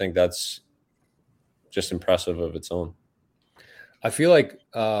I think that's just impressive of its own. I feel like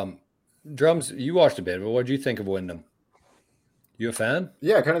Drums, you watched a bit, but what did you think of Wyndham? You a fan?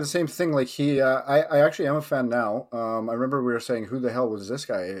 Yeah, kind of the same thing. Like I actually am a fan now. I remember we were saying, who the hell was this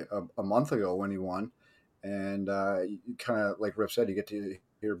guy a month ago when he won? And you kind of, like Rip said, you get to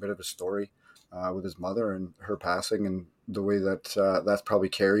hear a bit of a story with his mother and her passing and the way that that's probably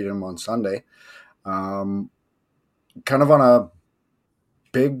carried him on Sunday. Kind of on a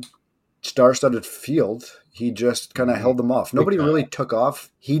big star-studded field, he just kind of held them off. Nobody really took off.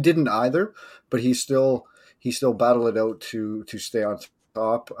 He didn't either, but he still battled it out to stay on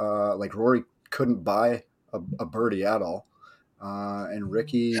top. Like Rory couldn't buy a birdie at all, and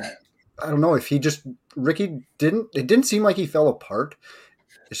Ricky, I don't know if Ricky didn't. It didn't seem like he fell apart.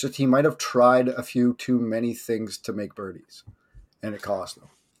 It's just he might have tried a few too many things to make birdies, and it cost him.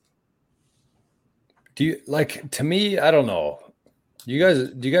 Do you to me? I don't know. Do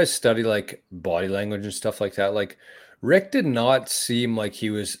you guys study like body language and stuff like that? Like Rick did not seem like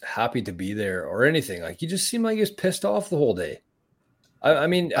he was happy to be there or anything. Like he just seemed like he was pissed off the whole day. I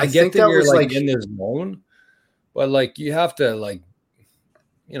mean, I get that you're like in this zone, but like you have to like,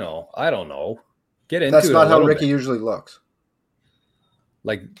 I don't know, get into it. That's not how Ricky usually looks.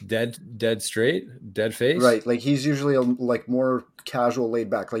 Like dead straight, dead face. Right. Like he's usually like more casual,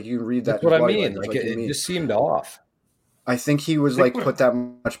 laid back. Like you can read that. That's what I mean. Like it just seemed off. I think he was put that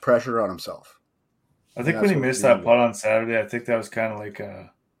much pressure on himself. I think when he missed that putt on Saturday, I think that was kind of like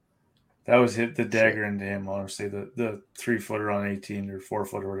that was hit the dagger into him. Honestly, the 3-footer on 18 or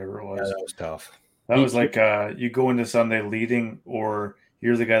 4-footer, whatever it was. Yeah, that was tough. That was like you go into Sunday leading, or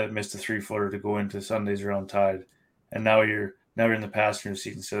you're the guy that missed a 3-footer to go into Sundays around tied, and now you're in the passenger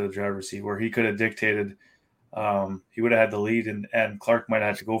seat instead of the driver's seat, where he could have dictated. He would have had the lead, and Clark might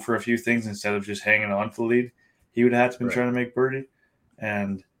have had to go for a few things instead of just hanging on to the lead. He would have had to been trying to make birdie,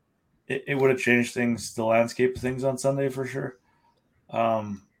 and it would have changed things, the landscape of things on Sunday for sure.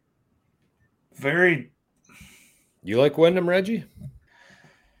 You like Wyndham, Reggie?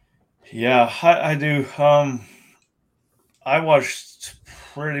 Yeah, I do. I watched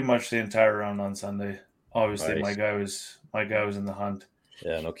pretty much the entire round on Sunday. Obviously, nice. my guy was in the hunt.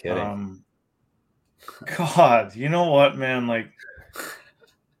 Yeah, no kidding. God, you know what, man? Like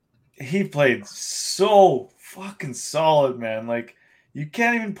he played so fucking solid, man. Like you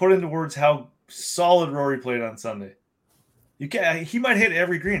can't even put into words how solid Rory played on Sunday. You can't. He might hit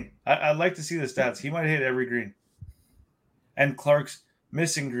every green. I'd like to see the stats. He might hit every green. And Clark's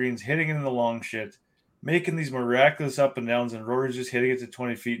missing greens, hitting it in the long shit, making these miraculous up and downs, and Rory's just hitting it to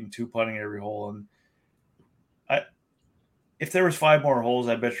 20 feet and 2-putting every hole. And if there was 5 more holes,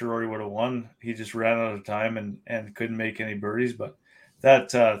 I bet you Rory would have won. He just ran out of time and couldn't make any birdies. But that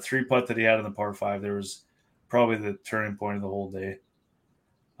 3-putt that he had in the par 5, there was probably the turning point of the whole day.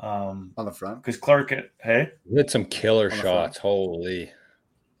 On the front, because Clark, hey, he hit some killer shots. Holy,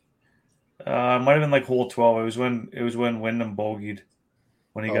 might have been like hole 12. It was when Wyndham bogeyed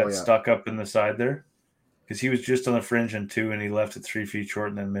when he got stuck up in the side there, because he was just on the fringe in 2 and he left it 3 feet short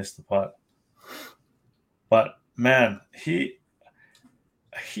and then missed the putt. But man, he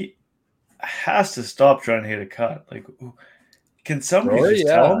has to stop trying to hit a cut. Like, can somebody just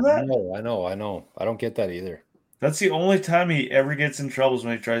tell him that? I know. I don't get that either. That's the only time he ever gets in trouble is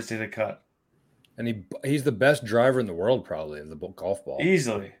when he tries to hit a cut. And he's the best driver in the world, probably, of the golf ball.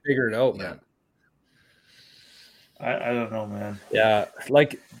 Easily. Figure it out, man. I don't know, man. Yeah,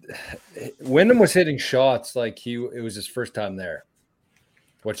 like Wyndham was hitting shots like it was his first time there,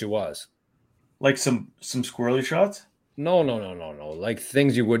 which it was. Like some squirrely shots? No. Like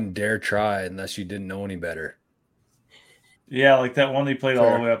things you wouldn't dare try unless you didn't know any better. Yeah, like that one he played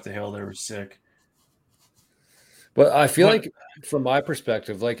all the way up the hill there was sick. But I feel like, from my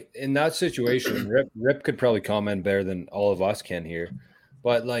perspective, like in that situation, Rip could probably comment better than all of us can here.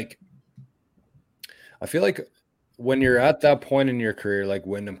 But like, I feel like when you're at that point in your career, like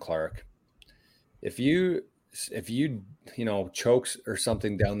Wyndham Clark, if you chokes or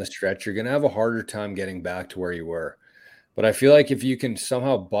something down the stretch, you're gonna have a harder time getting back to where you were. But I feel like if you can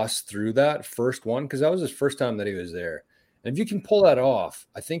somehow bust through that first one, because that was his first time that he was there. And if you can pull that off,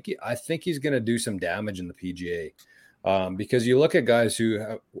 I think he's going to do some damage in the PGA, because you look at guys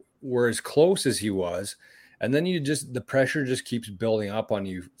who were as close as he was, And then the pressure just keeps building up on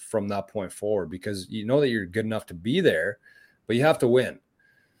you from that point forward, because you know that you're good enough to be there, but you have to win.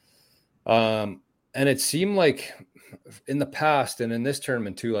 And it seemed like in the past and in this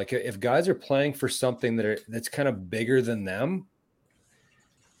tournament too, like if guys are playing for something that's kind of bigger than them,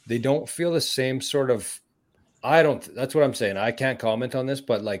 they don't feel the same sort of, that's what I'm saying. I can't comment on this,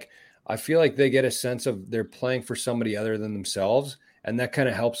 but like, I feel like they get a sense of they're playing for somebody other than themselves. And that kind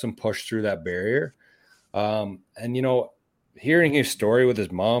of helps them push through that barrier. And, you know, hearing his story with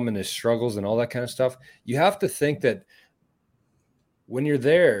his mom and his struggles and all that kind of stuff, you have to think that when you're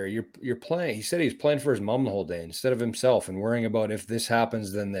there, you're playing. He said he's playing for his mom the whole day instead of himself, and worrying about if this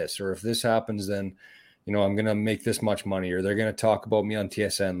happens, then this, or if this happens, then, you know, I'm going to make this much money, or they're going to talk about me on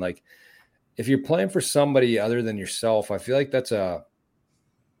TSN. Like, if you're playing for somebody other than yourself, I feel like that's a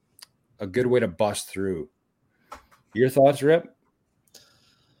good way to bust through. Your thoughts, Rip?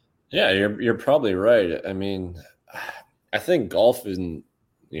 Yeah, you're probably right. I mean, I think golf and,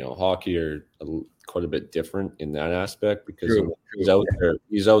 you know, hockey are quite a bit different in that aspect, because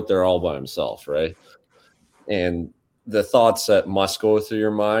he's out there all by himself, right? And the thoughts that must go through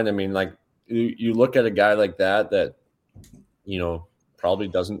your mind, I mean, like you look at a guy like that, you know, probably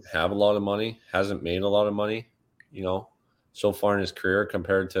doesn't have a lot of money, hasn't made a lot of money, you know, so far in his career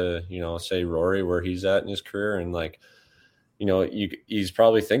compared to, you know, say Rory, where he's at in his career. And like, you know, he's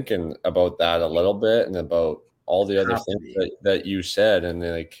probably thinking about that a little bit, and about all the other things that you said. And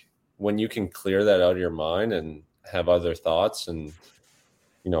like, when you can clear that out of your mind and have other thoughts and,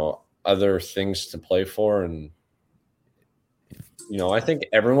 you know, other things to play for. And, you know, I think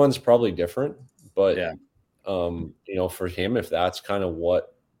everyone's probably different, but, yeah. You know, for him, if that's kind of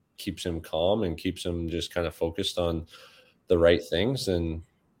what keeps him calm and keeps him just kind of focused on the right things, and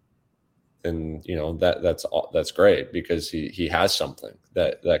you know, that's great, because he has something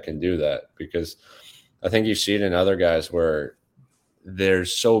that can do that. Because I think you see it in other guys where they're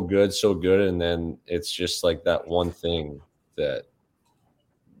so good, and then it's just like that one thing that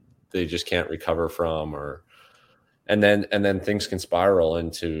they just can't recover from, and then things can spiral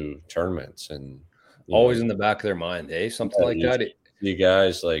into tournaments, and always in the back of their mind, something like that. You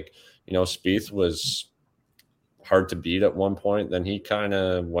guys, like, you know, Spieth was hard to beat at one point. Then he kind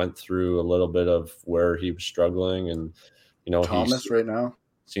of went through a little bit of where he was struggling, and, you know, Thomas right now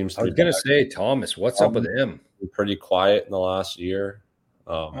seems to I was going to say Thomas. What's up with him? Pretty quiet in the last year.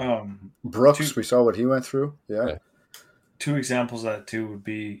 Brooks, we saw what he went through. Yeah. Two examples of that too would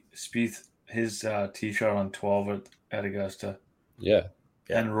be Spieth, his tee shot on 12 at Augusta. Yeah.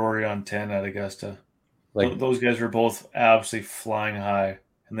 And Rory on 10 at Augusta. Like, those guys were both absolutely flying high,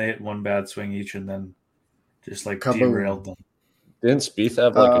 and they hit one bad swing each, and then just like derailed them. Didn't Spieth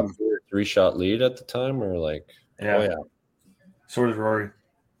have like a 3-shot lead at the time, or like? Yeah. Oh, yeah. So did Rory.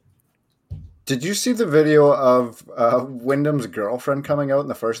 Did you see the video of Wyndham's girlfriend coming out, and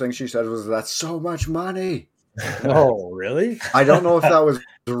the first thing she said was, "That's so much money"? Oh, really? I don't know if that was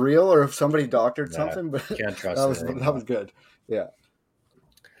real or if somebody doctored something, but can't trust that was good. Yeah.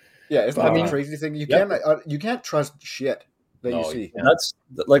 Yeah, it's not a crazy thing. You can't trust shit that you see. That's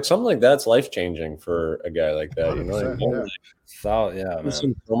like something like that's life changing for a guy like that. You know what I mean? Man.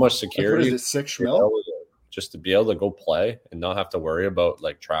 So much security. What is it, $6 million? Just to be able to go play and not have to worry about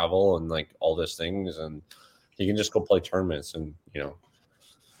like travel and like all these things, and he can just go play tournaments and, you know,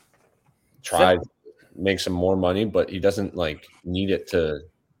 try to make some more money, but he doesn't like need it to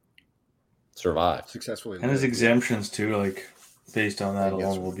survive successfully. And his exemptions too, like, based on that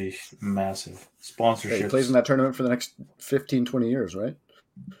alone, will be massive. Sponsorships. He plays in that tournament for the next 15, 20 years, right?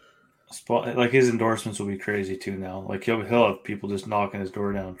 Like, his endorsements will be crazy too now. Like, he'll have people just knocking his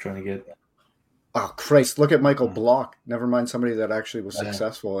door down trying to get. Oh Christ! Look at Michael Block. Never mind somebody that actually was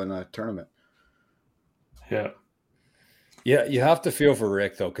successful in a tournament. Yeah. Yeah, you have to feel for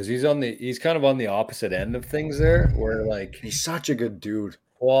Rick though, because he's kind of on the opposite end of things there, where like he's such a good dude.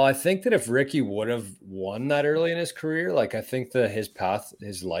 Well, I think that if Ricky would have won that early in his career, like, I think that his path,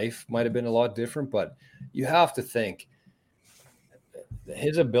 his life might have been a lot different. But you have to think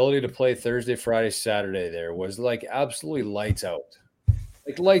his ability to play Thursday, Friday, Saturday there was like absolutely lights out.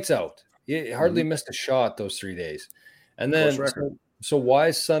 Like lights out. He hardly missed a shot those 3 days. And then so why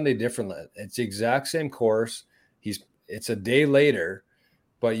is Sunday different? It's the exact same course. It's a day later,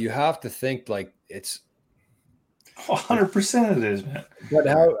 but you have to think like it's 100% it is, man. But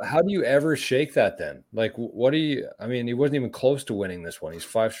how do you ever shake that then? Like, I mean, he wasn't even close to winning this one. He's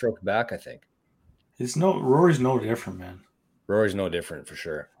 5 strokes back, I think. Rory's no different, man. Rory's no different for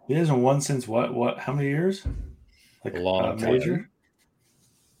sure. He hasn't won since what? How many years? Like a long major?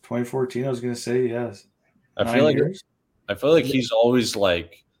 2014, I was going to say, yes. I feel like he's always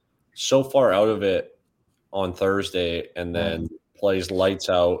like so far out of it on Thursday and then plays lights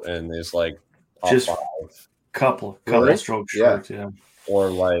out and is like top Just 5. couple Really? strokes Yeah. short. Yeah. Or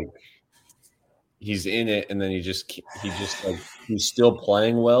like he's in it and then he just like he's still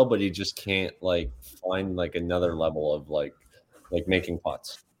playing well, but he just can't like find like another level of like making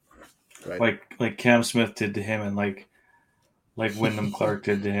putts. Right. Like Cam Smith did to him, and like Wyndham Clark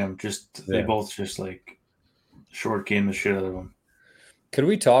did to him. Just they Yeah. both just like short game the shit out of him. Could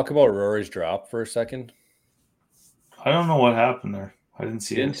we talk about Rory's drop for a second? I don't know what happened there. I didn't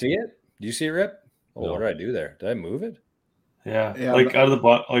see You it. didn't see it? Do you see it, Rip? Oh, No. what did I do there? Did I move it? Yeah, Yeah, like but- out of the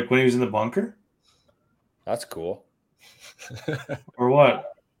like when he was in the bunker That's cool. or what?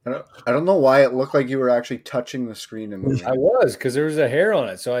 I don't know why it looked like you were actually touching the screen and moving. I was, because there was a hair on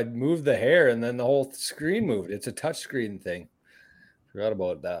it. So I moved the hair and then the whole screen moved. It's a touch screen thing. Forgot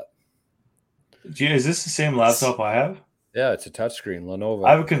about that. Is this the same laptop I have? Yeah, it's a touch screen, Lenovo.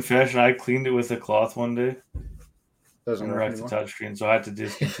 I have a confession. I cleaned it with a cloth one day Doesn't and work wrecked the anymore. touchscreen, so I had to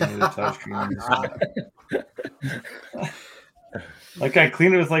discontinue the touchscreen. Like I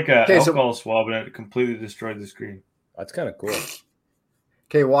cleaned it with like a Okay, so- alcohol swab, and it completely destroyed the screen. That's kind of cool.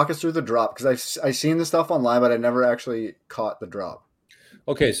 Okay, walk us through the drop because I seen the stuff online, but I never actually caught the drop.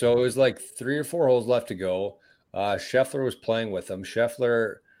 Okay, so it was like 3 or 4 holes left to go. Scheffler was playing with him.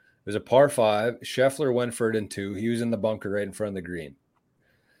 Scheffler, it was a par 5. Scheffler went for it in 2. He was in the bunker right in front of the green.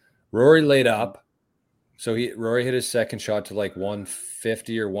 Rory laid up. So Rory hit his second shot to like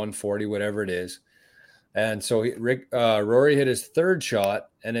 150 or 140, whatever it is. And so Rory hit his third shot,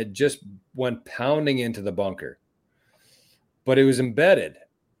 and it just went pounding into the bunker. But it was embedded.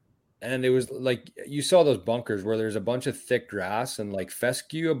 And it was like, you saw those bunkers where there's a bunch of thick grass and like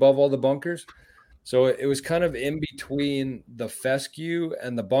fescue above all the bunkers. So it was kind of in between the fescue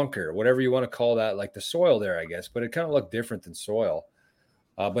and the bunker, whatever you want to call that, like the soil there, I guess. But it kind of looked different than soil.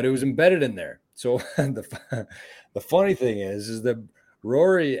 But it was embedded in there. So the funny thing is that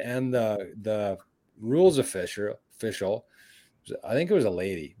Rory and the rules official, I think it was a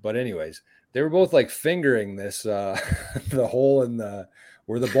lady, but anyways, they were both like fingering this the hole in the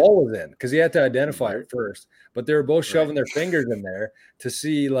where the ball was in, because he had to identify it first. But they were both shoving their fingers in there to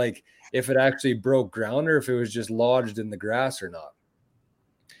see like if it actually broke ground or if it was just lodged in the grass or not.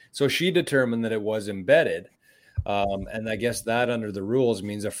 So she determined that it was embedded. And I guess that under the rules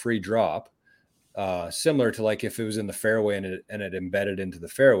means a free drop. Similar to like if it was in the fairway and it embedded into the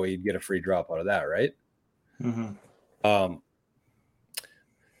fairway, you'd get a free drop out of that, right? Mm-hmm.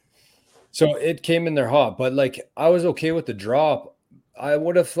 So it came in there hot, but like I was okay with the drop. I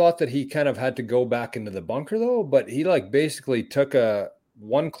would have thought that he kind of had to go back into the bunker though, but he like basically took a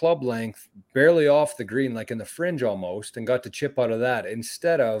one club length barely off the green, like in the fringe almost, and got to chip out of that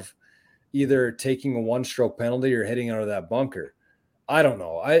instead of either taking a 1-stroke penalty or hitting out of that bunker. I don't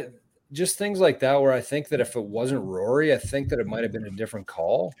know. Just things like that where I think that if it wasn't Rory, I think that it might have been a different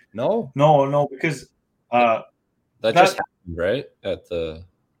call. No, because that just happened, right?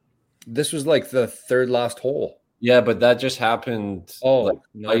 this was like the third last hole. Yeah, but that just happened Oh,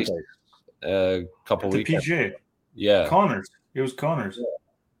 like a couple the weeks. PGA, Yeah. Connors. It was Connors.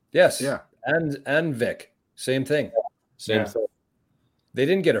 yes. Yeah. And Vic, same thing. Same Yeah. thing. They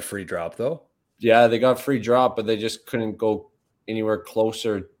didn't get a free drop though. Yeah, they got free drop, but they just couldn't go anywhere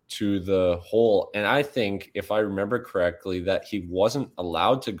closer to the hole. And I think, if I remember correctly, that he wasn't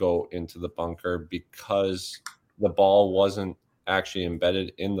allowed to go into the bunker because the ball wasn't actually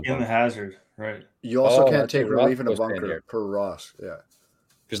embedded in the In the bunker. hazard, right? You also can't that's take what Ross relief in a was saying bunker here. per Ross. Yeah.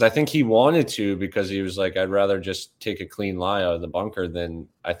 Because I think he wanted to, because he was like, I'd rather just take a clean lie out of the bunker than,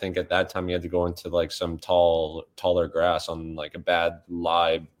 I think at that time he had to go into like some taller grass on like a bad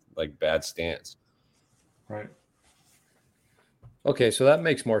lie, like bad stance. Right. Okay, so that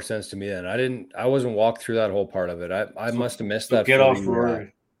makes more sense to me then. I wasn't walked through that whole part of it. I must have missed So that. get for off the,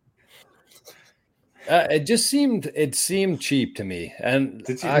 Rory. it seemed cheap to me. And Did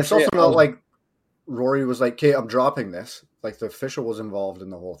you- It's actually, also I not was- like Rory was like, "Okay, I'm dropping this." Like the official was involved in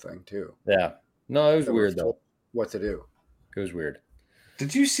the whole thing too. yeah. No, it was That weird was though. told what to do. It was weird.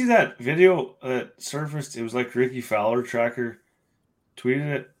 Did you see that video that surfaced? It was like Ricky Fowler tracker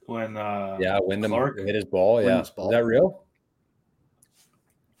tweeted it when Yeah, Wyndham Clark? hit his ball. Yeah, Wyndham's is ball. that real?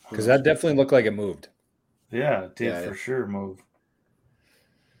 Because that definitely looked like it moved. Yeah, it did Yeah, for yeah. sure move.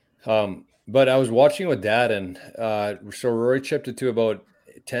 But I was watching with Dad, and so Rory chipped it to about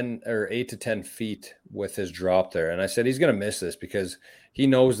 10 or 8 to 10 feet with his drop there, and I said he's going to miss this because he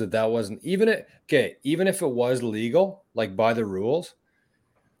knows that wasn't even if it was legal, like by the rules,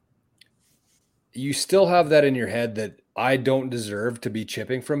 you still have that in your head that I don't deserve to be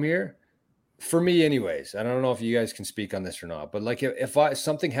chipping from here. For me, anyways. I don't know if you guys can speak on this or not, but like if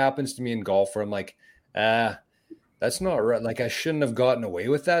something happens to me in golf where I'm like, That's not right. Like I shouldn't have gotten away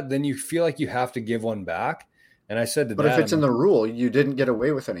with that. Then you feel like you have to give one back. And I said to But Dad, if it's in the rule, you didn't get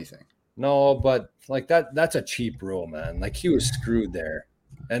away with anything. no, but like that's a cheap rule, man. Like he was screwed there.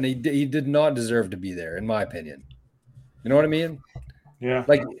 And he did not deserve to be there, in my opinion. You know what I mean? Yeah.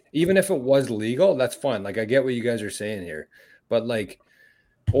 Like, even if it was legal, that's fine. Like, I get what you guys are saying here. But, like,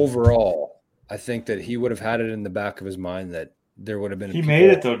 overall, I think that he would have had it in the back of his mind that there would have been. He made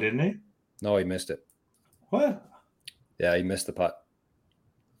it, though, didn't he? No, he missed it. What? Yeah, he missed the putt.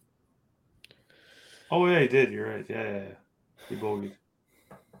 Oh, yeah, he did. You're right. Yeah. He bogeyed.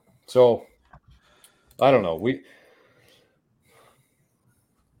 So, I don't know.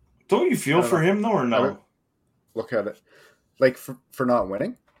 Don't you feel for him, though, or no? Look at it. Like, for not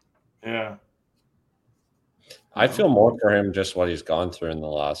winning? Yeah. I feel more for him just what he's gone through in the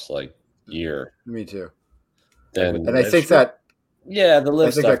last, like, year. Me too. And I think that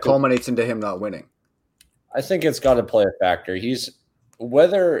culminates into him not winning. I think it's got to play a factor.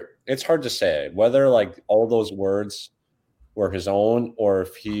 It's hard to say whether like all those words were his own or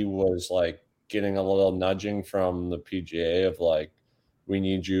if he was like getting a little nudging from the PGA of like, we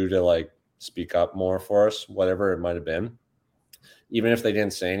need you to like speak up more for us, whatever it might have been. Even if they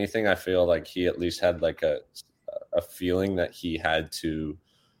didn't say anything, I feel like he at least had like a feeling that he had to,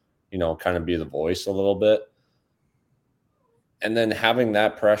 kind of be the voice a little bit. And then having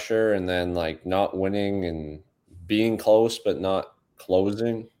that pressure and then like not winning and being close but not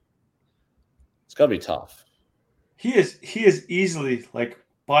closing, it's got to be tough. He is easily like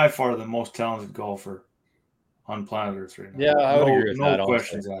by far the most talented golfer on planet Earth right now. Yeah, I would agree with that. No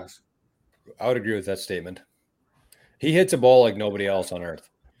questions asked. I would agree with that statement. He hits a ball like nobody else on earth.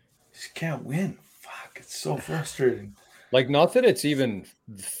 He just can't win. Fuck, it's so frustrating. Like, not that it's even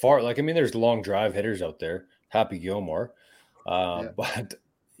far. Like, I mean, there's long drive hitters out there. Happy Gilmore. But,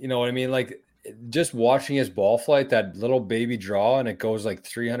 you know what I mean? Like, just watching his ball flight, that little baby draw, and it goes like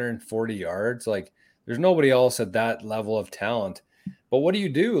 340 yards. Like, there's nobody else at that level of talent. But what do you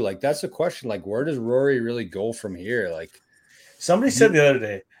do? Like, that's the question. Like, where does Rory really go from here? Like, somebody said the other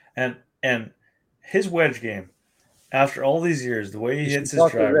day, and his wedge game, after all these years, the way he hits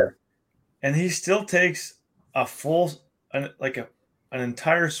his driver, and he still takes a full, an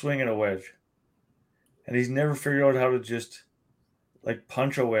entire swing at a wedge, and he's never figured out how to just like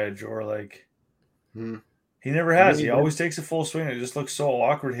punch a wedge or like he never has. He always takes a full swing. It just looks so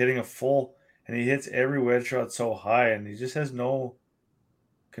awkward hitting a full, and he hits every wedge shot so high, and he just has no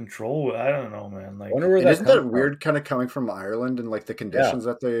control. I don't know, man. Like, isn't that weird? Kind of coming from Ireland and like the conditions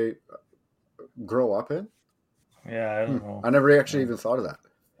that they grow up in. Yeah, I don't know. I never actually even thought of that.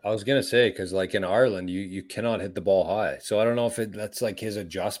 I was gonna say, because like in Ireland, you cannot hit the ball high. So I don't know if that's like his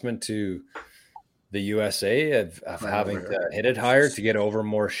adjustment to the USA of having to hit it higher to get over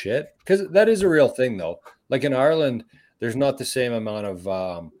more shit. Because that is a real thing, though. Like in Ireland, there's not the same amount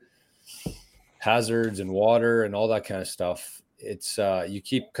of hazards and water and all that kind of stuff. It's you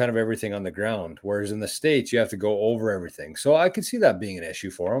keep kind of everything on the ground, whereas in the States, you have to go over everything. So I could see that being an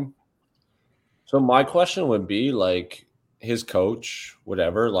issue for him. So my question would be like his coach,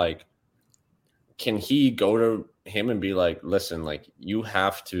 whatever, like, can he go to him and be like, listen, like you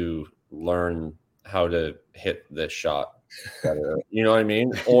have to learn how to hit this shot better. You know what I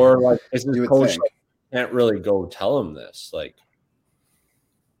mean? Or like is his coach like, can't really go tell him this? Like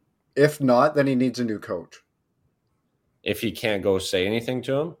if not, then he needs a new coach. If he can't go say anything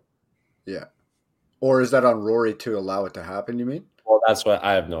to him? Yeah. Or is that on Rory to allow it to happen, you mean? Well, that's what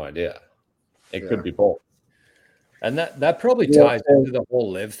I have no idea. It could be both. And that probably ties into the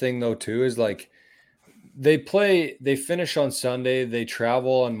whole live thing though too, is like they finish on Sunday, they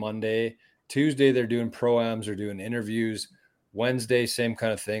travel on Monday, Tuesday they're doing pro-ams or doing interviews, Wednesday same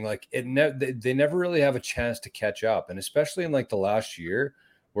kind of thing. Like they never really have a chance to catch up, and especially in like the last year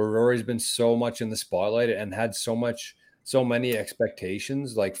where Rory's been so much in the spotlight and had so many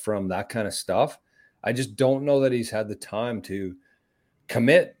expectations like from that kind of stuff. I just don't know that he's had the time to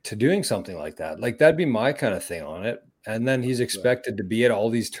commit to doing something like that. Like that'd be my kind of thing on it. And then he's expected to be at all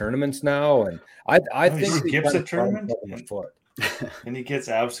these tournaments now. And I think he skips a tournament and he gets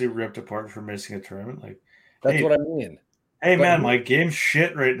absolutely ripped apart for missing a tournament. Like that's what I mean. Hey man, my game's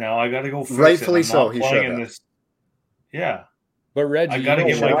shit right now. I got to go fix rightfully it. So. He should have. Yeah, but Reggie, I got to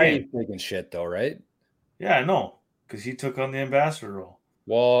get my game. Taking shit though, right? Yeah, I know, because he took on the ambassador role.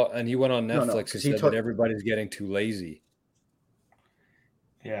 Well, and he went on Netflix and said that everybody's getting too lazy.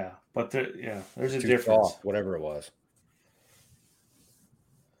 Yeah, but there's a difference. Soft, whatever it was.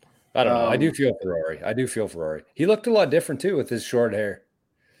 I don't know. I do feel for Rory. He looked a lot different too with his short hair.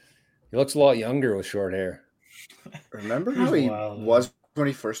 He looks a lot younger with short hair. Remember how he was when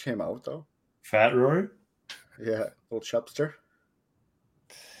he first came out, though? Fat Rory? Yeah, little Chubster.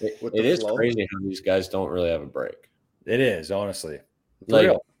 With It the is flow. crazy how these guys don't really have a break. It is, honestly. For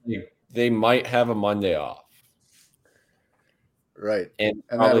Like real. they might have a Monday off. Right. And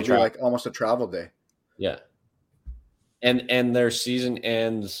that'll probably be like almost a travel day. Yeah. And their season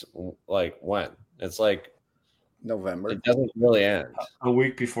ends like when? It's like November. it doesn't really end. A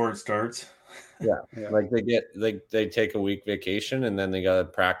week before it starts. Yeah. Yeah. Like they take a week vacation and then they gotta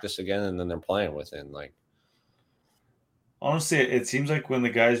practice again and then they're playing within like Honestly, it seems like when the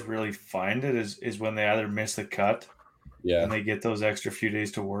guys really find it is when they either miss the cut and they get those extra few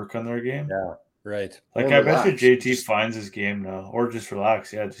days to work on their game. Yeah, right. Like Or I bet you relax. JT Just- finds his game now, or just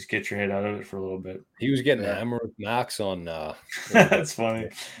relax. Yeah, just get your head out of it for a little bit. He was getting Yeah. hammered with Max on. That's funny.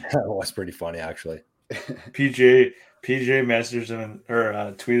 That was pretty funny, actually. PJ messaged him or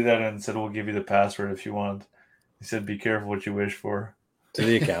tweeted at him and said, "We'll give you the password if you want." He said, "Be careful what you wish for." To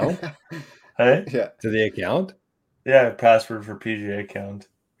the account? Hey, Yeah. To the account? yeah, password for PJ account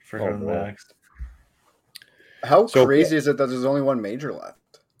for Oh, him boy. next. How So- crazy is it that there's only one major left?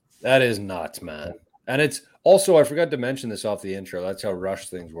 That is nuts, man. And it's also, I forgot to mention this off the intro. That's how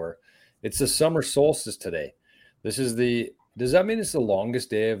rushed things were. It's the summer solstice today. This is does that mean it's the longest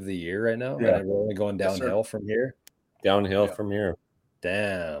day of the year right now? Yeah. And we're only going Yes, sir. downhill from here? downhill Yeah. from here.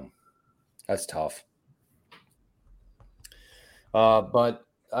 Damn. That's tough. But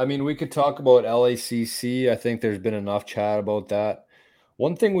I mean, we could talk about LACC. I think there's been enough chat about that.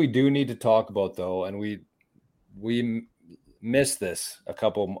 One thing we do need to talk about, though, and we missed this a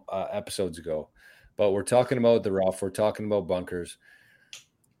couple episodes ago, but we're talking about the rough. We're talking about bunkers.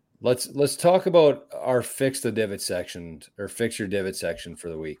 Let's talk about our fix the divot section or fix your divot section for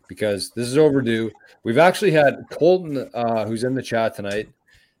the week, because this is overdue. We've actually had Colton, who's in the chat tonight.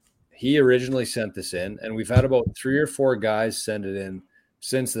 He originally sent this in, and we've had about 3 or 4 guys send it in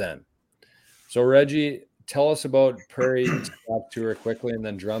since then. So Reggie, tell us about Prairie Scrap Tour quickly, and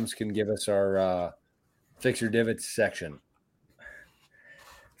then Drums can give us our fix your divots section.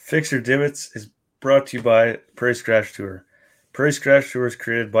 Fix Your Divots is brought to you by Prairie Scratch Tour. Prairie Scratch Tour is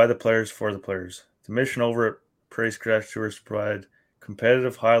created by the players for the players. The mission over at Prairie Scratch Tour is to provide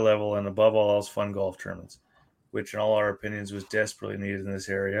competitive, high level, and above all else fun golf tournaments, which in all our opinions was desperately needed in this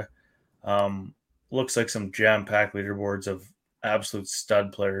area. Looks like some jam-packed leaderboards of absolute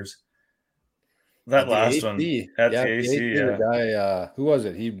stud players. That last one at the AC, the guy, who was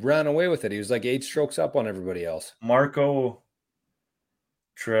it? He ran away with it. He was like 8 strokes up on everybody else. Marco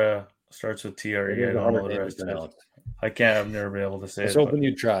starts with TRE. I don't know the rest of it. I've never been able to say Let's it. hoping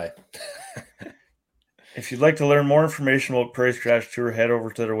you try. If you'd like to learn more information about Prairie Scratch Tour, head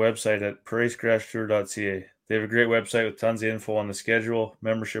over to their website at prairiescratchtour.ca. They have a great website with tons of info on the schedule,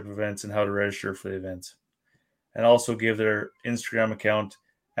 membership events, and how to register for the events. And also give their Instagram account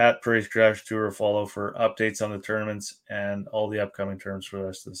at Prairie Scratch Tour a follow for updates on the tournaments and all the upcoming tournaments for the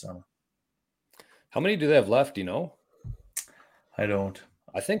rest of the summer. How many do they have left? Do you know? I don't.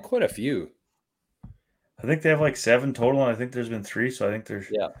 I think quite a few. I think they have like 7 total, and I think there's been 3, so I think there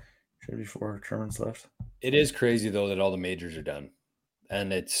should be 4 tournaments left. It is crazy, though, that all the majors are done.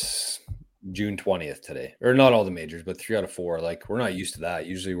 And it's June 20th today. Or not all the majors, but 3 out of 4. Like, we're not used to that.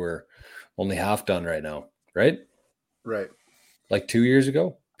 Usually we're only half done right now, right? Right. Like 2 years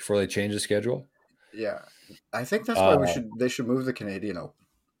ago before they changed the schedule. Yeah. I think that's why they should move the Canadian Open.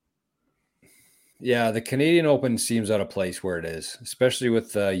 Yeah, the Canadian Open seems out of place where it is, especially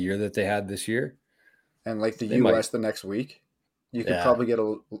with the year that they had this year. And like the They US the next week, you could probably get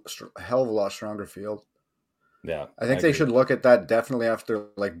a hell of a lot stronger field. Yeah. I think they should look at that definitely after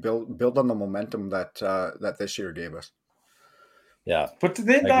like build on the momentum that that this year gave us. Yeah. But did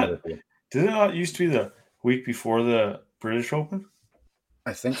it not used to be the week before the British Open?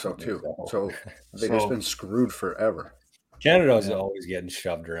 I think so too. So they've just been screwed forever. Canada's always getting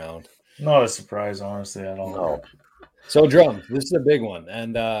shoved around. Not a surprise, honestly, at all. No. So, Drums, this is a big one.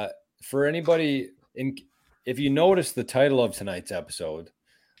 And for anybody, if you notice the title of tonight's episode,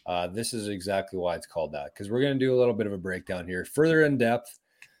 this is exactly why it's called that, because we're going to do a little bit of a breakdown here, further in depth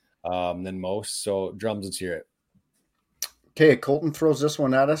than most. So, Drums, let's hear it. Okay, Colton throws this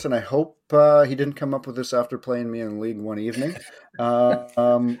one at us, and I hope he didn't come up with this after playing me in league one evening. But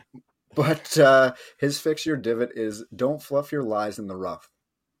his fix your divot is don't fluff your lies in the rough.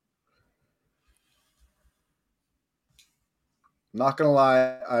 Not gonna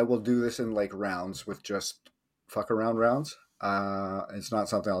lie, I will do this in like rounds with just fuck around rounds. It's not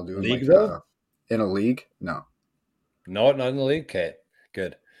something I'll do in league, in a league. No, not in the league. Okay,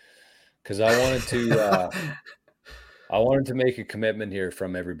 good. Because I wanted to make a commitment here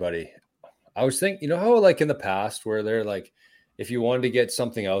from everybody. I was thinking, you know how like in the past where they're like, if you wanted to get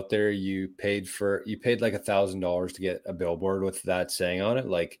something out there, you paid like $1,000 to get a billboard with that saying on it,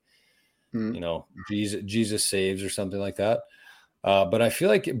 like, Jesus saves or something like that. But I feel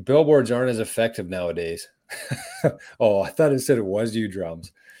like billboards aren't as effective nowadays. Oh, I thought it said it was you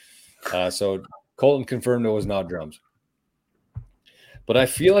drums. So Colton confirmed it was not drums. But I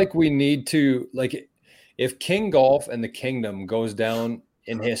feel like we need to, like, if King Golf and the Kingdom goes down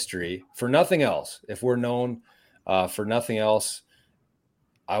in history for nothing else, if we're known for nothing else,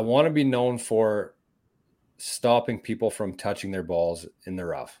 I want to be known for stopping people from touching their balls in the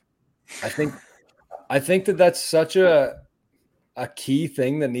rough. I think that that's such a key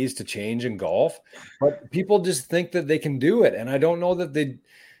thing that needs to change in golf, but people just think that they can do it. And I don't know that they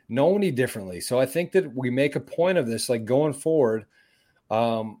know any differently. So I think that we make a point of this, like going forward,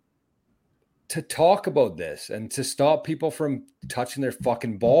 to talk about this and to stop people from touching their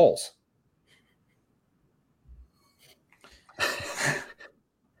fucking balls.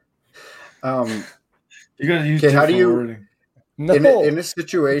 You got to use how do you wording. No. in a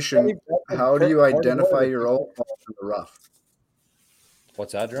situation, how do you identify your own ball in the rough?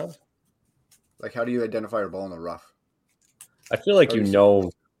 What's that, Drums? Like, how do you identify your ball in the rough? I feel like you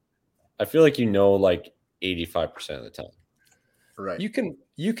know like 85% of the time. Right. You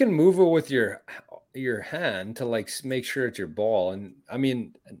can move it with your hand to like make sure it's your ball. And I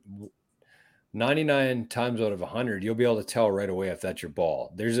mean, 99 times out of 100, you'll be able to tell right away if that's your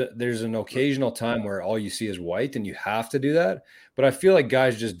ball. There's an occasional time where all you see is white and you have to do that. But I feel like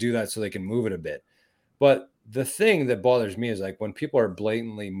guys just do that so they can move it a bit. But the thing that bothers me is like when people are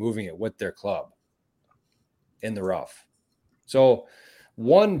blatantly moving it with their club in the rough. So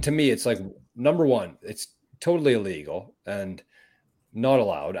to me, it's like, number one, it's totally illegal and not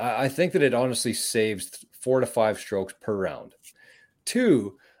allowed. I think that it honestly saves 4 to 5 strokes per round.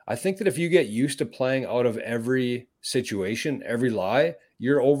 2, I think that if you get used to playing out of every situation, every lie,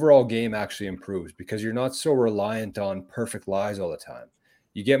 your overall game actually improves because you're not so reliant on perfect lies all the time.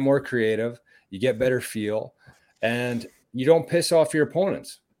 You get more creative, you get better feel, and you don't piss off your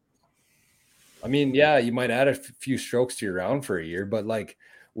opponents. I mean, yeah, you might add a few strokes to your round for a year, but like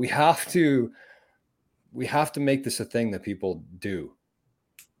we have to make this a thing that people do.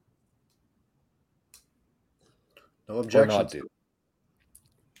 No objection. Or not do.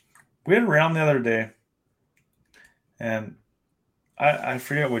 We had a round the other day, and I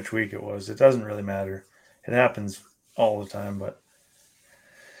forget which week it was. It doesn't really matter. It happens all the time, but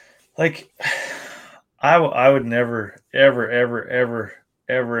like I would never, ever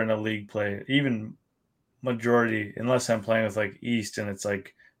in a league play, even majority, unless I'm playing with like East and it's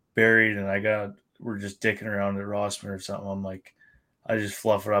like buried and we're just dicking around at Rossman or something. I'm like, I just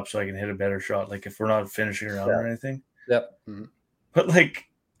fluff it up so I can hit a better shot. Like if we're not finishing around or anything. Yep. Mm-hmm. But like,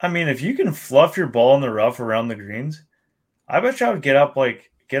 I mean, if you can fluff your ball in the rough around the greens, I bet you I would get up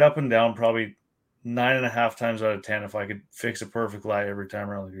and down probably 9.5 times out of 10 if I could fix a perfect lie every time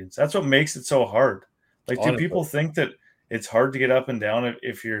around the greens. That's what makes it so hard. Like, honestly, do people think that it's hard to get up and down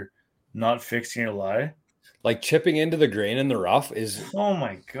if you're not fixing your lie? Like chipping into the grain in the rough is oh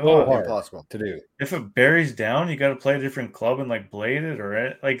my god, so hard impossible to do. If it buries down, you got to play a different club and like blade it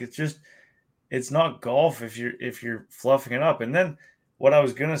or like it's not golf if you're fluffing it up. And then what I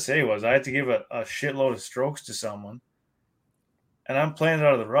was gonna say was I had to give a shitload of strokes to someone, and I'm playing it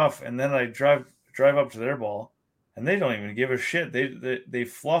out of the rough, and then I drive up to their ball, and they don't even give a shit. They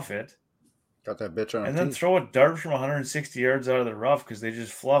fluff it. Got that bitch on. And then throw a dart from 160 yards out of the rough because they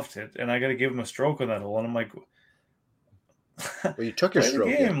just fluffed it, and I got to give them a stroke on that hole. And I'm like, well, you took your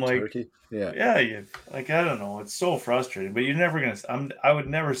stroke, game, like, turkey. Yeah, I don't know. It's so frustrating, but you're never gonna. I would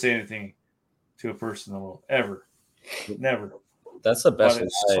never say anything to a person that will ever, never. That's the best lie.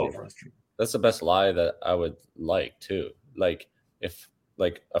 So frustrating. That's the best lie that I would like too. Like if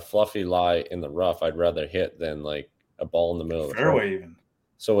like a fluffy lie in the rough, I'd rather hit than like a ball in the middle of the fairway even.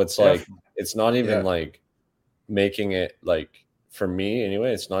 So it's like it's not even like making it like for me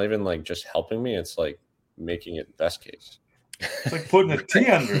anyway. It's not even like just helping me. It's like making it best case. It's like putting a T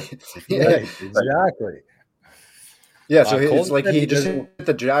under it. Right, exactly. Yeah, so it's like he just hit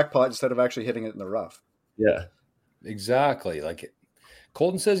the jackpot instead of actually hitting it in the rough. Yeah, exactly. Like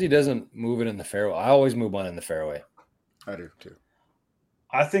Colton says he doesn't move it in the fairway. I always move one in the fairway. I do too.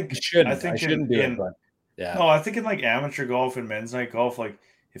 I think I shouldn't do it, but yeah. No, I think in like amateur golf and men's night golf, like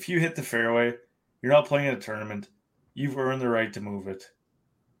if you hit the fairway, you're not playing in a tournament. You've earned the right to move it.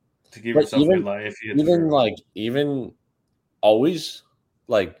 To give yourself a good lie if you hit the fairway. Even always,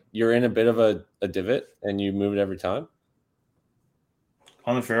 like you're in a bit of a divot and you move it every time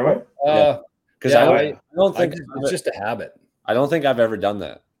on the fairway. Because I don't think it's just a habit. I don't think I've ever done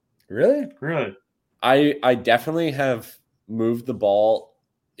that. Really? Really? I definitely have move the ball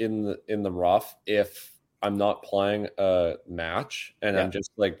in the rough if I'm not playing a match and I'm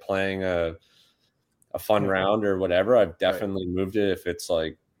just like playing a fun round or whatever. I've definitely moved it if it's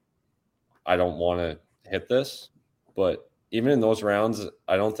like I don't want to hit this. But even in those rounds,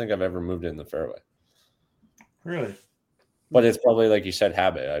 I don't think I've ever moved it in the fairway. Really? But it's probably, like you said,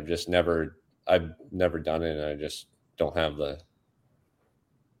 habit. I've never done it, and I just don't have it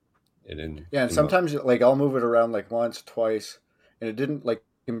in. Yeah, and sometimes like I'll move it around like once, twice, and it didn't like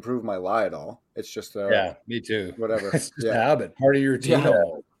improve my lie at all. It's just me too. Whatever. It's just a habit, part of your routine. Yeah.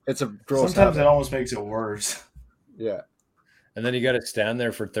 It's a gross Sometimes habit. it almost makes it worse. Yeah. And then you got to stand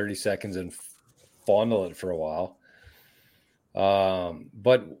there for 30 seconds and fondle it for a while.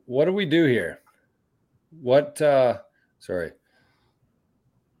 But what do we do here? Sorry.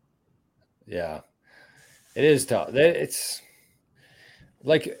 Yeah, it is tough. It's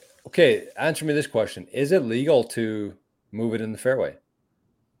like, okay, answer me this question. Is it legal to move it in the fairway?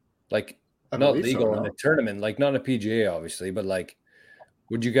 Like, not legal in a tournament, like not in a PGA, obviously, but like,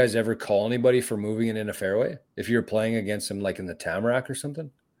 would you guys ever call anybody for moving it in a fairway if you're playing against them, like in the Tamarack or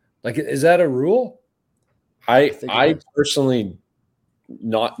something? Like, is that a rule? I personally,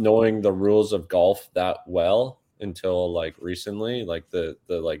 not knowing the rules of golf that well until like recently, like the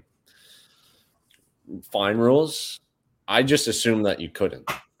like fine rules, I just assumed that you couldn't.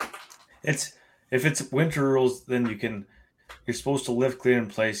 If it's winter rules, then you're supposed to lift clean in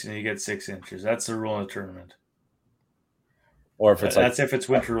place and you get 6 inches. That's the rule in a tournament. Or if it's if it's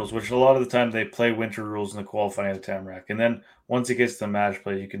winter rules, which a lot of the time they play winter rules in the qualifying of the Tamarack. And then once it gets to the match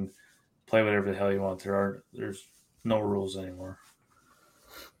play, you can play whatever the hell you want. There's no rules anymore.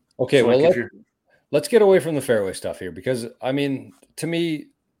 Okay, so well, let's get away from the fairway stuff here, because I mean, to me,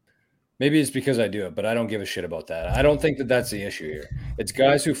 maybe it's because I do it, but I don't give a shit about that. I don't think that that's the issue here. It's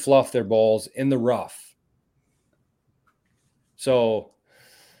guys who fluff their balls in the rough. So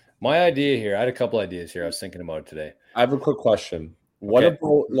my idea here, I had a couple ideas here I was thinking about today. I have a quick question. What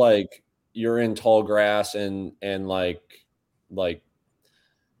about like you're in tall grass and like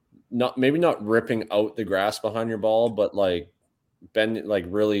not ripping out the grass behind your ball, but like bending, like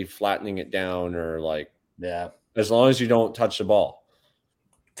really flattening it down, or like, as long as you don't touch the ball.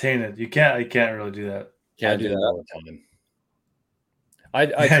 Tainted. You can't really do that. Can't do that all the time.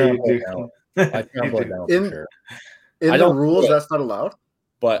 I trample it down. I trample it down for sure. In the rules, that's not allowed.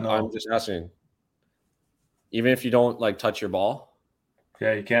 But I'm just asking. Even if you don't like touch your ball.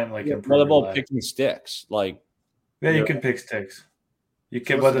 Yeah, you can't like. What about picking sticks? Like, you can pick sticks. You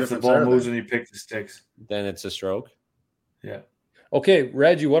can, but if the ball moves and you pick the sticks, then it's a stroke. Yeah. Okay,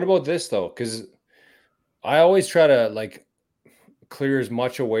 Reggie, what about this though? Because I always try to like clear as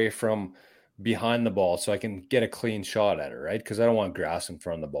much away from behind the ball so I can get a clean shot at it, right? Because I don't want grass in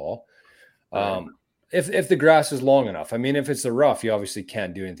front of the ball. If the grass is long enough. I mean, if it's the rough, you obviously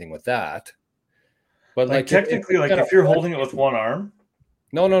can't do anything with that. But like technically, if you're holding it with one arm.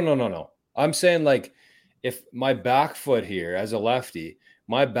 No. I'm saying like if my back foot here as a lefty,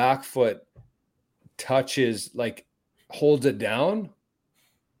 my back foot touches, like holds it down.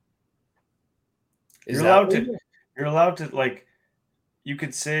 You're allowed to like, you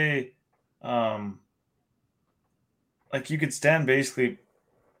could say, like you could stand basically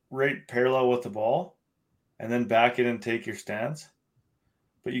right parallel with the ball and then back it and take your stance.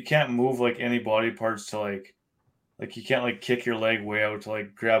 But you can't move like any body parts to like you can't like kick your leg way out to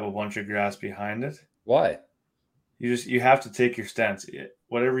like grab a bunch of grass behind it. Why? You have to take your stance.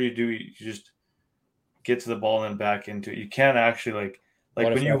 Whatever you do, you just get to the ball and then back into it. You can't actually like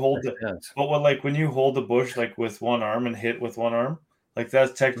when you hold when you hold the bush like with one arm and hit with one arm, like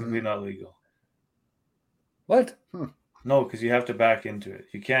that's technically not legal. What? No, because you have to back into it.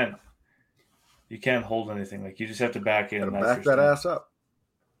 You can't hold anything. Like you just have to back in. Back that ass up.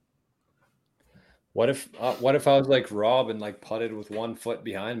 What if I was like Rob and like putted with 1 foot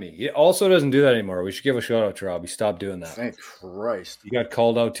behind me? He also doesn't do that anymore. We should give a shout out to Rob. He stopped doing that. Thank Christ. He got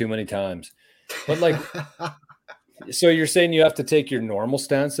called out too many times. But like, so you're saying you have to take your normal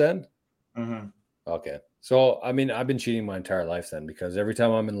stance then? Mm-hmm. Okay. So, I mean, I've been cheating my entire life then, because every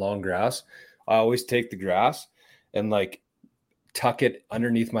time I'm in long grass, I always take the grass and like tuck it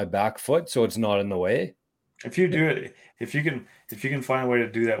underneath my back foot so it's not in the way. If you do it, if you can find a way to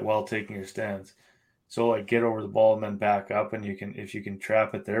do that while taking your stance. So like get over the ball and then back up, and if you can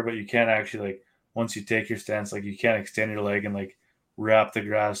trap it there, but you can't actually like once you take your stance, like you can't extend your leg and like wrap the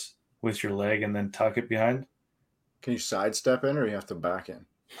grass with your leg and then tuck it behind. Can you sidestep in, or you have to back in?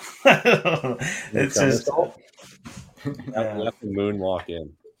 It's just you have to moonwalk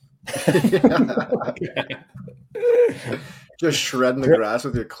in. Just shredding the grass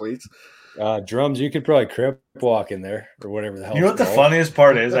with your cleats. Drums, you could probably crip walk in there or whatever the hell. You know what the it's called. funniest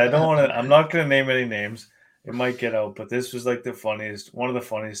part is? I don't want to. I'm not going to name any names. It might get out, but this was like one of the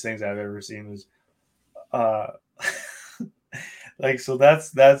funniest things I've ever seen was, like, so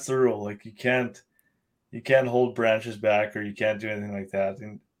that's the rule. Like you can't hold branches back or you can't do anything like that.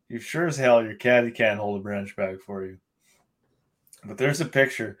 And you sure as hell your caddy can't hold a branch back for you. But there's a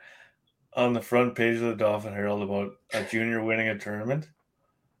picture on the front page of the Dauphin Herald about a junior winning a tournament.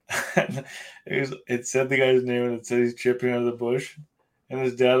 And it said the guy's name and it said he's chipping out of the bush. And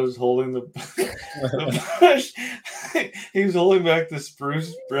his dad was holding the bush. He was holding back the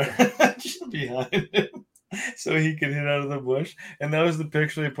spruce branch behind him so he could hit out of the bush. And that was the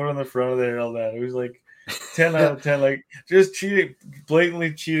picture they put on the front of the Herald ad. It was like 10 out of 10, like just cheating,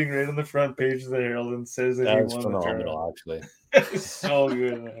 blatantly cheating right on the front page of the Herald and says that he won the tournament. Actually. It's so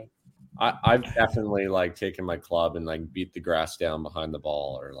good, man. I've definitely like taken my club and like beat the grass down behind the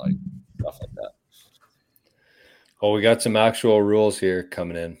ball or like stuff like that. Oh, we got some actual rules here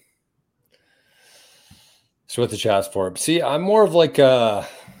coming in. So what the chat's for. See, I'm more of like does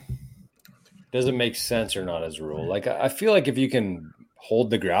it make sense or not as a rule? Like I feel like if you can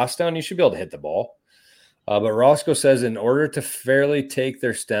hold the grass down, you should be able to hit the ball. But Roscoe says in order to fairly take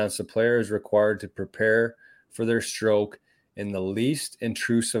their stance, the player is required to prepare for their stroke in the least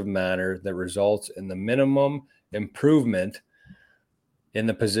intrusive manner that results in the minimum improvement in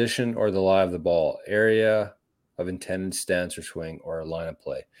the position or the lie of the ball, area of intended stance or swing, or a line of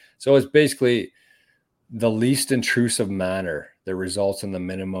play. So it's basically the least intrusive manner that results in the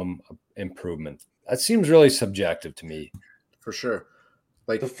minimum improvement. That seems really subjective to me. For sure.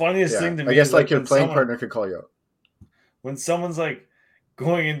 Like the funniest thing to me, I guess is like your playing someone, partner could call you out. When someone's like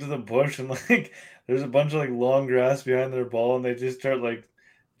going into the bush and like there's a bunch of like long grass behind their ball and they just start like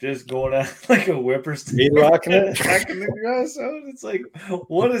just going at like a whippersnapper, rocking it, attacking the grass out. It's like,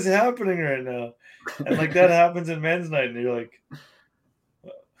 what is happening right now? And like that happens in men's night, and you're like,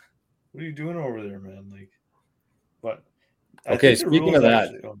 what are you doing over there, man? Like, but okay. Speaking of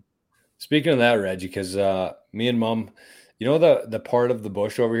that, Reggie, because me and Mom, you know the part of the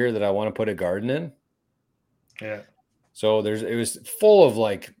bush over here that I want to put a garden in. Yeah. So it was full of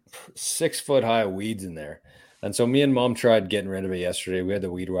like 6 foot high weeds in there. And so me and Mom tried getting rid of it yesterday. We had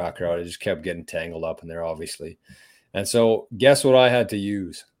the weed whacker out. It just kept getting tangled up in there, obviously. And so guess what I had to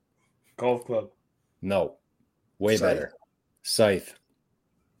use? Golf club. No. Way better. Scythe.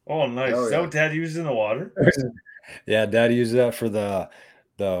 Oh, nice. Is that what Dad used in the water? Yeah, Dad used that for the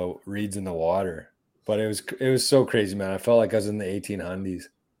reeds in the water. But it was so crazy, man. I felt like I was in the 1800s.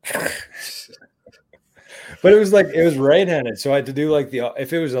 But it was right-handed, so I had to do like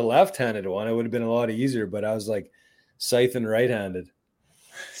if it was a left-handed one, it would have been a lot easier. But I was like scything right-handed.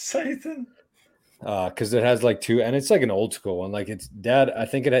 Scything? Because it has like 2, and it's like an old school one. Like it's Dad, I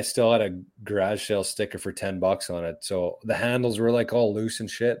think it still had a garage sale sticker for $10 on it. So the handles were like all loose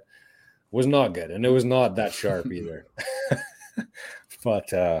and shit. It was not good, and it was not that sharp either.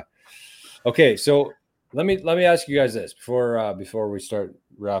 But okay, so let me ask you guys this before we start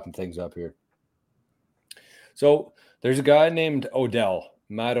wrapping things up here. So there's a guy named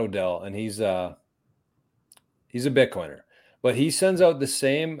Matt Odell, and he's a Bitcoiner, but he sends out the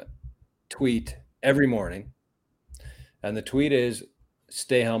same tweet every morning. And the tweet is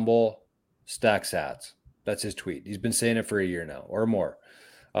stay humble, stack sats. That's his tweet. He's been saying it for a year now or more.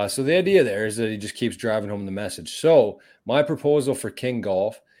 So the idea there is that he just keeps driving home the message. So my proposal for King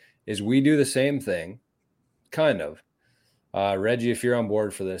Golf is we do the same thing, kind of. Reggie, if you're on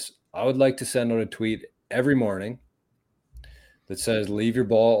board for this, I would like to send out a tweet every morning that says, leave your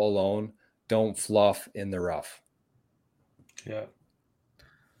ball alone. Don't fluff in the rough. Yeah.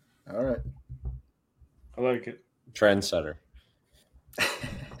 All right. I like it. Trendsetter.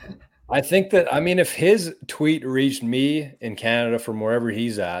 I think that, if his tweet reached me in Canada from wherever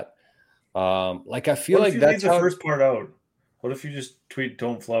he's at, like I feel like that's the first part out. What if you just tweet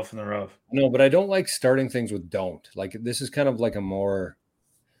 "don't fluff in the rough"? No, but I don't like starting things with "don't." Like this is kind of like a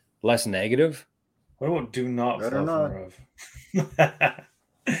less negative. What about "do not fluff in the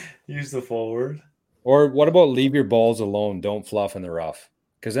rough"? Use the full word. Or what about "leave your balls alone, don't fluff in the rough"?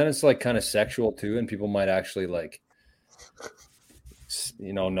 Because then it's like kind of sexual too, and people might actually like,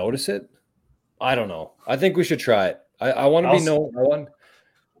 notice it. I don't know. I think we should try it. I want to be known.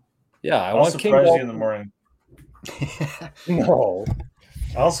 I'll surprise you in the morning. No,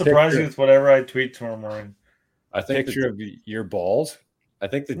 I'll surprise you with whatever I tweet tomorrow morning. I think picture of your balls. I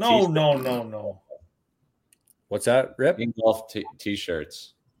think the no. What's that, Rip? King Golf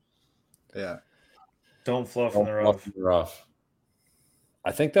t-shirts. Yeah. Don't fluff in the rough.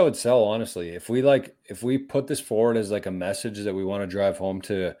 I think that would sell, honestly. If we put this forward as like a message that we want to drive home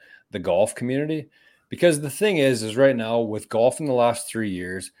to the golf community. Because the thing is right now with golf in the last 3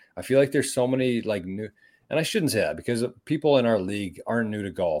 years, I feel like there's so many like new, and I shouldn't say that because people in our league aren't new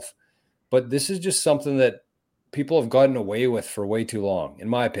to golf, but this is just something that people have gotten away with for way too long, in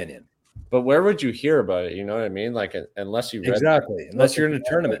my opinion. But where would you hear about it? You know what I mean? Like, unless you read Exactly. Unless you're in a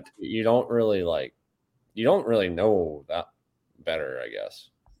tournament. You don't really know that better, I guess.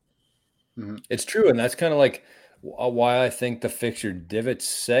 Mm-hmm. It's true. And that's kind of like why I think the Fix Your Divots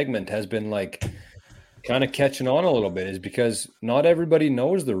segment has been like kind of catching on a little bit, is because not everybody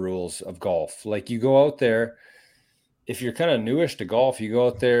knows the rules of golf. Like, you go out there, if you're kind of newish to golf, you go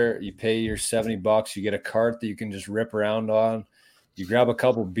out there, you pay your $70, you get a cart that you can just rip around on, you grab a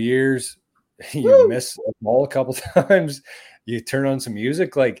couple beers, you miss a ball a couple times, you turn on some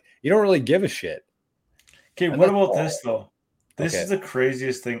music, like you don't really give a shit. Okay, what about this though? This is the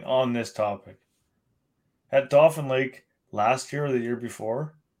craziest thing on this topic. At Dauphin Lake last year or the year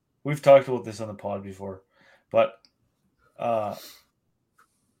before, we've talked about this on the pod before, but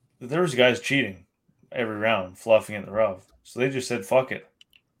there was guys cheating every round, fluffing in the rough. So they just said, fuck it.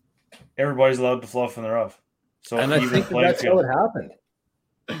 Everybody's allowed to fluff in the rough. So and I think that's how it happened.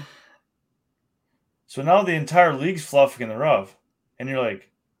 So now the entire league's fluffing in the rough. And you're like,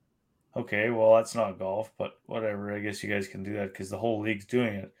 okay, well, that's not golf, but whatever. I guess you guys can do that because the whole league's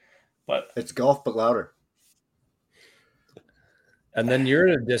doing it. But it's golf, but louder. And then you're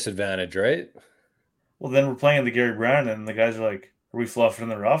at a disadvantage, right? Well, then we're playing at the Gary Brandon, and the guys are like, are we fluffing in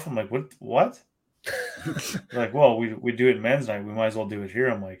the rough? I'm like, what? Like, well, we do it men's night. We might as well do it here.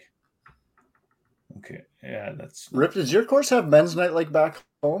 I'm like, okay, yeah, that's... Rip, does your course have men's night like back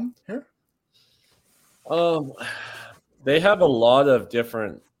home here? They have a lot of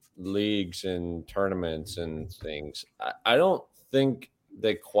different leagues and tournaments and things. I don't think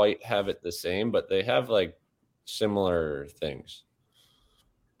they quite have it the same, but they have like similar things.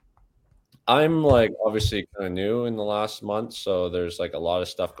 I'm like obviously kind of new in the last month, so there's like a lot of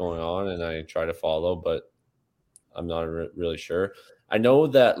stuff going on and I try to follow, but I'm not really sure. I know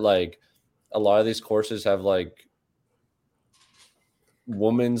that like a lot of these courses have like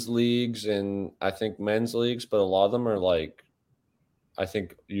women's leagues and I think men's leagues, but a lot of them are like, I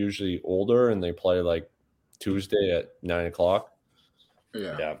think usually older and they play like Tuesday at 9:00.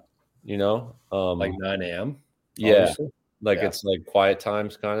 Yeah. You know, like 9 a.m. Yeah. Obviously. Like it's like quiet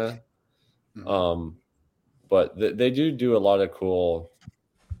times kind of. Mm-hmm. But they do a lot of cool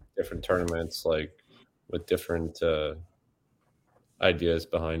different tournaments, like with different ideas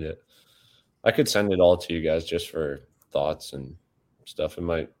behind it. I could send it all to you guys just for thoughts and stuff. It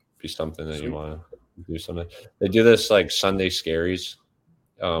might be something that you want to do something. They do this like Sunday Scaries,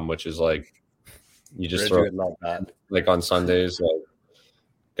 which is like you just throw like on Sundays, like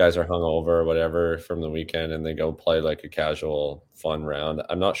guys are hungover or whatever from the weekend and they go play like a casual fun round.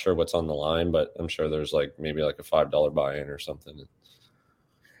 I'm not sure what's on the line, but I'm sure there's like maybe like a $5 buy-in or something.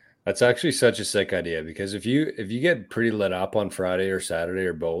 That's actually such a sick idea because if you get pretty lit up on Friday or Saturday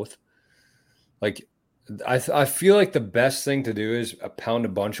or both, like I feel like the best thing to do is pound a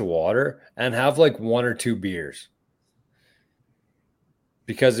bunch of water and have like 1 or 2 beers.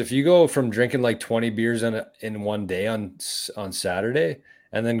 Because if you go from drinking like 20 beers in one day on Saturday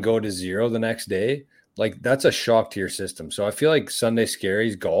and then go to 0 the next day, like that's a shock to your system. So I feel like Sunday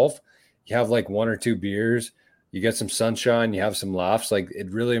Scaries golf, you have like 1 or 2 beers, you get some sunshine, you have some laughs, like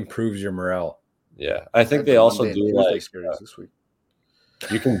it really improves your morale. Yeah, I think they also do like this week.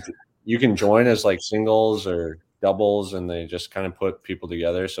 You can join as like singles or doubles, and they just kind of put people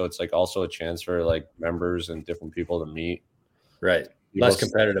together. So it's like also a chance for like members and different people to meet. Right, less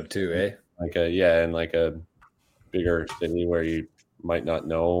competitive too, eh? Like in like a bigger city where you might not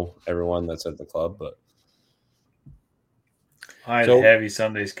know everyone that's at the club, but I had heavy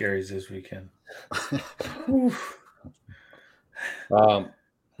Sunday Scaries this weekend.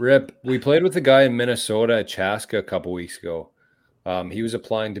 Rip, we played with a guy in Minnesota at Chaska a couple weeks ago. He was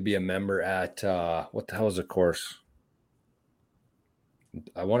applying to be a member at what the hell is the course?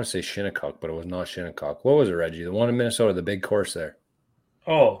 I want to say Shinnecock, but it was not Shinnecock. What was it, Reggie? The one in Minnesota, the big course there.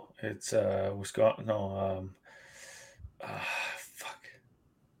 Oh, it's Wisconsin. No, fuck.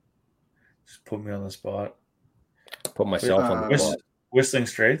 Just put me on the spot. Put myself on the spot. Whistling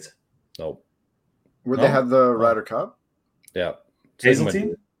Straits? Nope. Where they have the Ryder Cup? Yeah.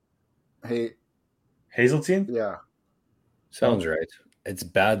 Hazeltine? Hey. Hazeltine? Yeah. Sounds right. It's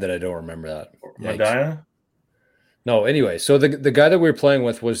bad that I don't remember that. Medina? No, anyway. So the guy that we were playing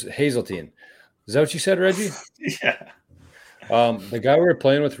with was Hazeltine. Is that what you said, Reggie? Yeah. The guy we were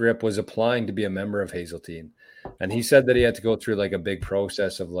playing with, Rip, was applying to be a member of Hazeltine. And he said that he had to go through like a big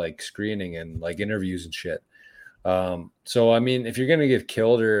process of like screening and like interviews and shit. So I mean, if you're gonna get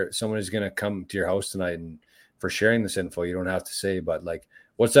killed or someone is gonna come to your house tonight and for sharing this info, you don't have to say, but like,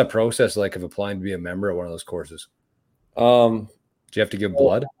 what's that process like of applying to be a member at one of those courses? Do you have to give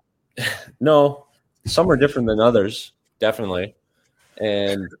blood? No, some are different than others, definitely.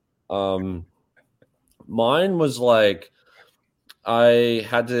 And mine was like, they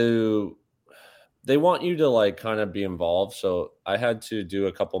want you to like kind of be involved. So I had to do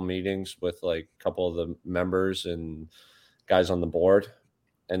a couple meetings with like a couple of the members and guys on the board.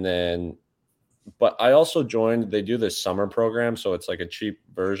 And then, but I also joined, they do this summer program. So it's like a cheap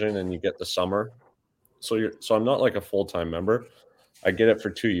version and you get the summer. So I'm not like a full-time member. I get it for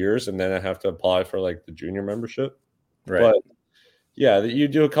 2 years and then I have to apply for like the junior membership. Right. But yeah, you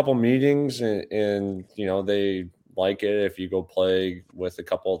do a couple meetings and they like it if you go play with a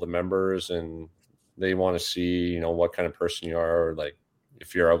couple of the members and they want to see, what kind of person you are, or like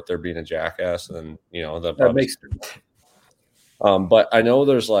if you're out there being a jackass, then that makes sense. But I know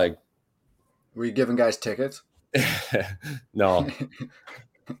there's like, were you giving guys tickets? No,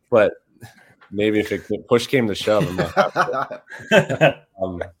 but maybe if push came to shove, but I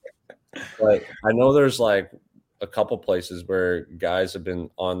know there's like a couple places where guys have been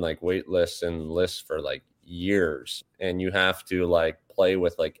on like wait lists and lists for like years, and you have to like play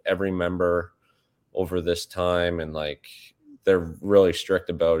with like every member over this time, and like they're really strict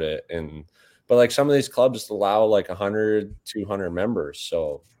about it. But like some of these clubs allow like 100, 200 members.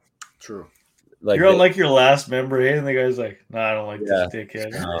 So true. Like you're on like your last member, hey? And the guy's like, "No, I don't like this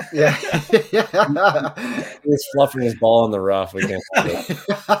dickhead." Yeah. He's fluffing his ball in the rough. We can't.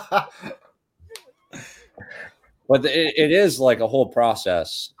 But it is like a whole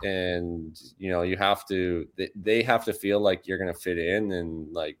process, and you have to. They have to feel like you're going to fit in,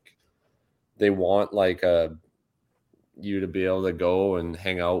 and like they want like you to be able to go and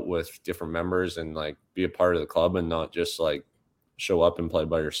hang out with different members and like be a part of the club, and not just like show up and play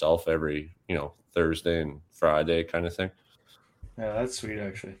by yourself every Thursday and Friday kind of thing. Yeah, that's sweet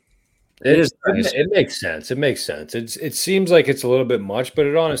actually. It is nice. It makes sense. It makes sense. It seems like it's a little bit much, but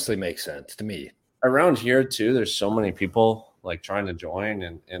it honestly makes sense to me. Around here too, there's so many people like trying to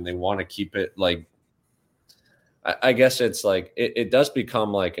join and they want to keep it like, I guess it's like it does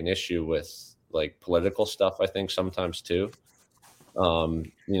become like an issue with like political stuff, I think sometimes too.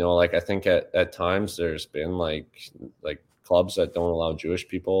 Like I think at times there's been like clubs that don't allow Jewish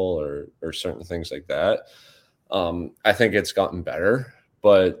people or certain things like that. I think it's gotten better,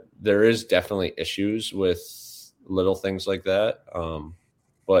 but there is definitely issues with little things like that.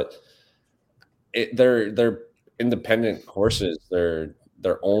 But they're independent courses. They're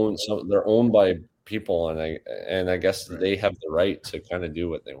owned by people, and I guess they have the right to kind of do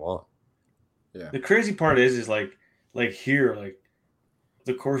what they want. Yeah. The crazy part is like here, like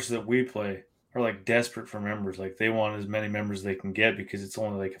the courses that we play are like desperate for members. Like they want as many members as they can get because it's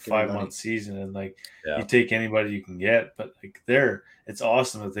only like a 5-month season, and like you take anybody you can get. But like it's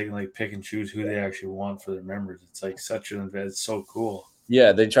awesome that they can like pick and choose who they actually want for their members. It's like such an event. It's so cool.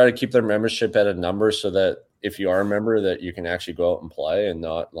 Yeah, they try to keep their membership at a number so that if you are a member, that you can actually go out and play and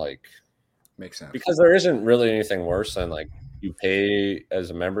not like. Makes sense. Because there isn't really anything worse than like you pay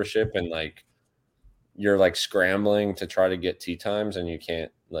as a membership and like you're like scrambling to try to get tee times and you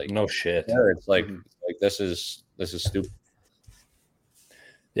can't like. No shit. It's like this is stupid.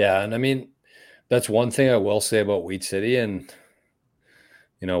 Yeah, and I mean that's one thing I will say about Wheat City, and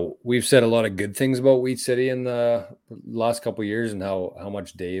we've said a lot of good things about Wheat City in the last couple of years and how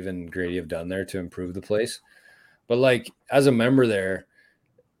much Dave and Grady have done there to improve the place. But like as a member there,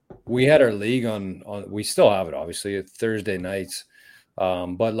 we had our league on we still have it obviously Thursday nights.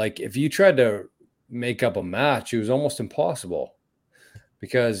 But like if you tried to make up a match, it was almost impossible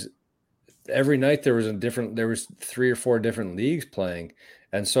because every night there was 3 or 4 different leagues playing.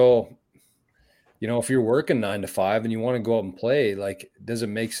 And so if you're working 9 to 5 and you want to go out and play, like, does it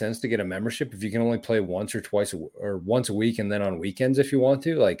make sense to get a membership if you can only play once or twice or once a week and then on weekends if you want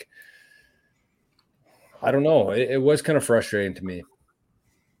to? Like, I don't know. It was kind of frustrating to me.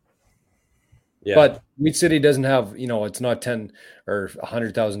 Yeah. But Wheat City doesn't have, it's not $10,000 or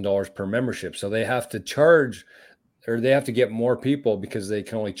 $100,000 per membership. So they have to charge, or they have to get more people because they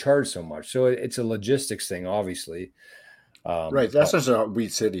can only charge so much. So it's a logistics thing, obviously. Right. That's just a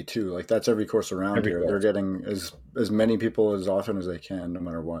Wheat City too. Like that's every course around here. They're getting as many people as often as they can, no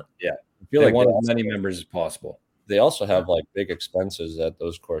matter what. Yeah. I feel like want as many members as possible. They also have like big expenses at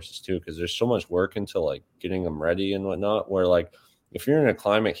those courses too, because there's so much work into like getting them ready and whatnot. Where like if you're in a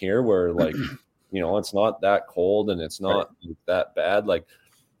climate here where like it's not that cold and it's not that bad, like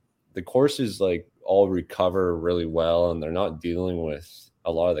the courses like all recover really well and they're not dealing with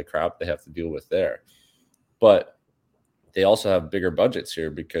a lot of the crap they have to deal with there. but they also have bigger budgets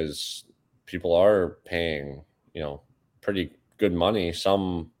here because people are paying, pretty good money,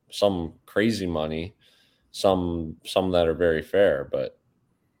 some crazy money, some that are very fair, but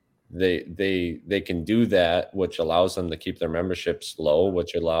they can do that, which allows them to keep their memberships low,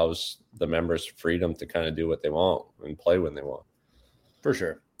 which allows the members freedom to kind of do what they want and play when they want. For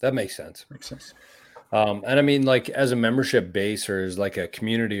sure. That makes sense. Makes sense. And I mean, like as a membership base or as like a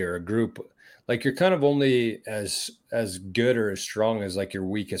community or a group, like you're kind of only as good or as strong as like your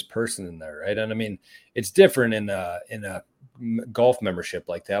weakest person in there, right? And I mean, it's different in a golf membership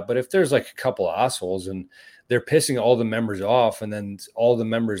like that. But if there's like a couple of assholes and they're pissing all the members off, and then all the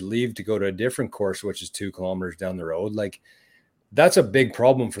members leave to go to a different course, which is 2 kilometers down the road, like that's a big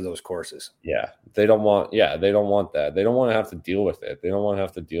problem for those courses. Yeah, they don't want that. They don't want to have to deal with it. They don't want to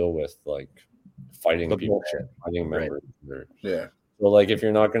have to deal with like fighting The people, bullshit. fighting members. Yeah. Well, like if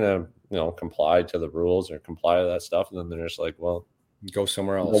you're not gonna, comply to the rules or comply to that stuff, then they're just like, well, Go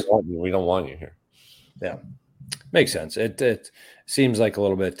somewhere we else. don't want you here. Yeah, makes sense. It seems like a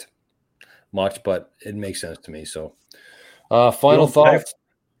little bit much, but it makes sense to me. So, final thoughts.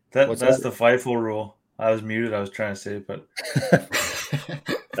 That's that? the FIFO rule. I was muted. I was trying to say it, but That's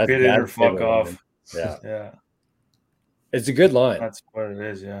fit it or fuck bad, off. man. Yeah, Yeah, it's a good line that's what it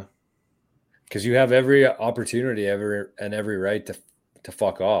is. Yeah. because you have every opportunity, every right to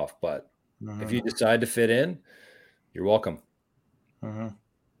fuck off. But Mhm. if you decide to fit in, you're welcome. Mhm.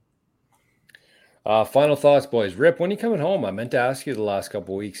 Final thoughts, boys. Rip, when are you coming home? I meant to ask you the last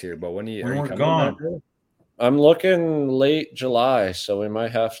couple of weeks here, but when are you When we're coming gone. back early? I'm looking late July, so we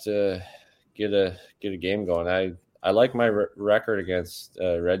might have to get a game going. I like my record against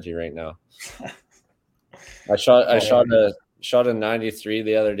Reggie right now. I shot a 93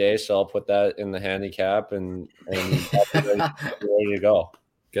 the other day, so I'll put that in the handicap and I'll be ready to go.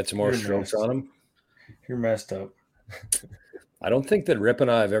 Get some more You're strokes nice. on him. You're messed up. I don't think that Rip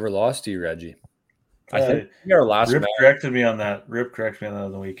and I have ever lost to you, Reggie. I think our last Rip match. corrected me on that. Rip corrected me on that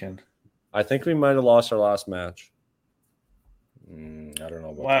on the weekend. I think we might have lost our last match. I don't know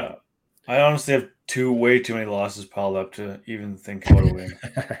about Wow. I honestly have way too many losses piled up to even think about a win.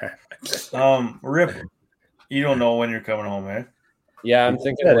 that. Rip, you don't know when you're coming home, eh? Yeah, I'm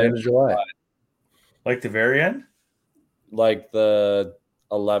thinking Yeah, late end of July. Like the very end like the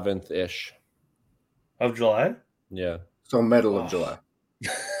 11th ish. of July? Yeah. So middle of Oh. July.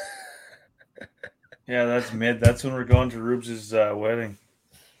 Yeah, that's mid. That's when we're going to Rubes' wedding.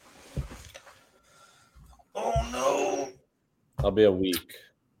 Oh I'll be a week.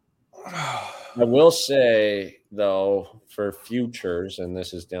 no. I will say, though, for futures, and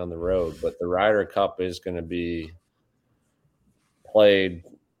this is down the road, but the Ryder Cup is going to be played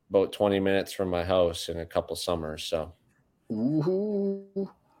about 20 minutes from my house in a couple summers. So Ooh.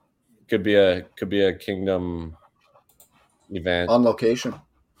 could be a Kingdom event. On location.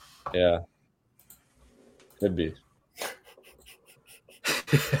 Yeah. Could be.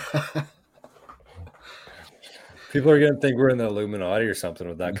 People are going to think we're in the Illuminati or something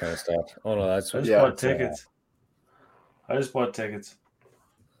with that kind of stuff. Oh, no, that's I just Yeah. bought tickets. I just bought tickets.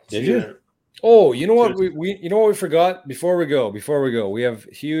 Did See you? there. Oh, you know what we forgot before we go. We have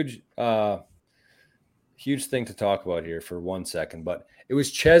huge thing to talk about here for 1 second, but it was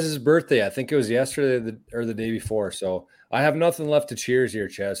Chez's birthday. I think it was yesterday or the day before. So I have nothing left to cheers here,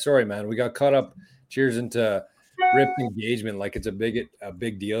 Chez. Sorry, man. We got caught up cheers into Rip's engagement like it's a big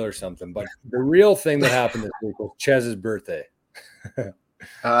deal or something. But the real thing that happened this week was Chez's birthday. So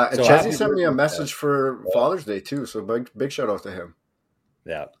Chezzy happy sent me a birthday, message for Father's Day too, so big shout out to him.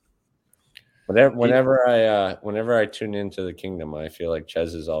 Yeah. Whenever I tune into the Kingdom, I feel like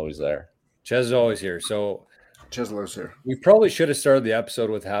Chez is always there. Chez is always here. So Chez lives here. we probably should have started the episode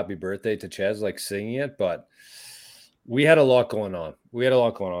with happy birthday to Chez, like singing it, but we had a lot going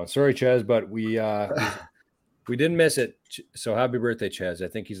on. Sorry, Chez, but we didn't miss it. So happy birthday, Chez. I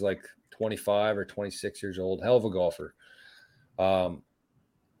think he's like 25 or 26 years old. Hell of a golfer.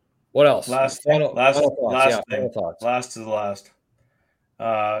 What else? Last Final thoughts. thing. Final thoughts. Last to the last.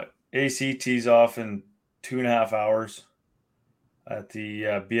 ACT's off in 2.5 hours at the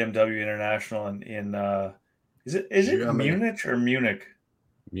BMW International in is it Germany. Munich or Munich?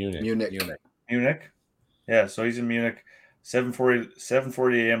 Munich. Yeah, so he's in Munich,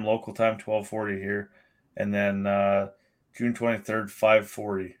 7:40 a.m. local time, 12:40 here, and then June 23rd,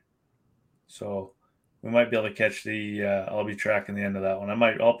 5:40. So we might be able to catch the. I'll be tracking the end of that one.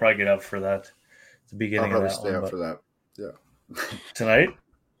 I'll probably get up for that. The I'll beginning of probably that stay one. up for that. Tonight?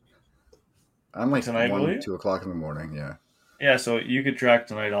 I'm like Tonight, will 1, you? 2 o'clock in the morning. Yeah. Yeah, so you could track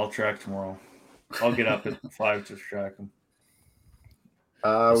tonight. I'll track tomorrow. I'll get up at 5 to track them.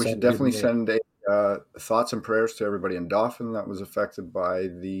 We should definitely send thoughts and prayers to everybody in Dauphin that was affected by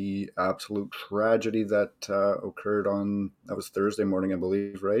the absolute tragedy that occurred that was Thursday morning, I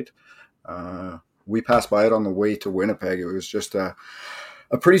believe, right? We passed by it on the way to Winnipeg. It was just a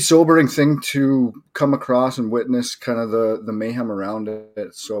pretty sobering thing to come across and witness, kind of the mayhem around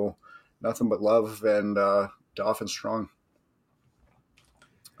it. So nothing but love and Dauphin strong.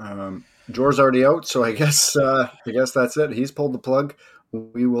 Jor's already out, so I guess that's it. He's pulled the plug.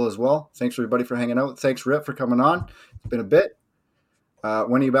 We will as well. Thanks everybody for hanging out. Thanks Rip for coming on. It's been a bit.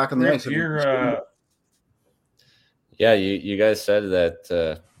 When are you back on the ice? Yeah, you guys said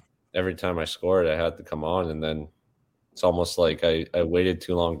that every time I scored, I had to come on, and then it's almost like I waited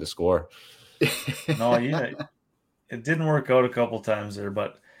too long to score. No, yeah, it didn't work out a couple times there,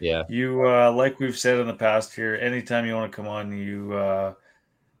 but yeah, you like we've said in the past here, anytime you want to come on, you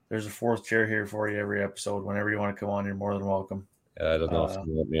there's a fourth chair here for you every episode. Whenever you want to come on, you're more than welcome. I don't know if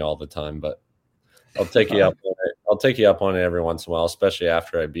you want me all the time, but I'll take you up on it. I'll take you up on it every once in a while, especially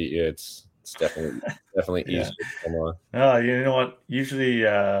after I beat you. It's definitely easier to come on. No, you know what? Usually,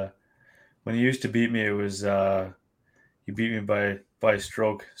 when you used to beat me, it was you beat me by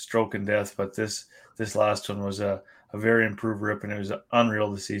stroke and death. But this last one was a very improved Rip, and it was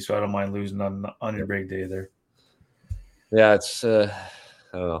unreal to see. So I don't mind losing on your big day there. Yeah, it's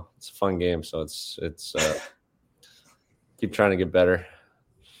I don't know. It's a fun game, so it's keep trying to get better.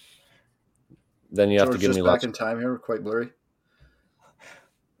 Then you have to give me back in time here. We're quite blurry.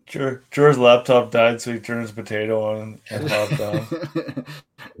 George's laptop died, so he turned his potato on and hopped on.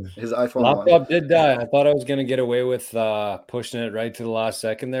 His iPhone laptop did die. I thought I was going to get away with pushing it right to the last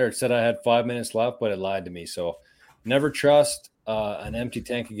second there. It said I had 5 minutes left, but it lied to me. So never trust an empty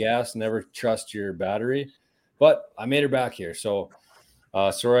tank of gas. Never trust your battery. But I made her back here. So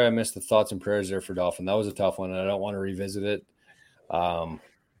sorry I missed the thoughts and prayers there for Dauphin. That was a tough one. I don't want to revisit it.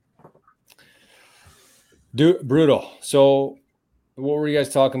 Brutal. So what were you guys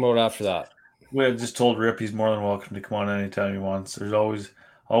talking about after that? We had just told Rip he's more than welcome to come on anytime he wants. There's always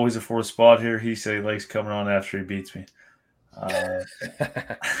a fourth spot here. He said he likes coming on after he beats me.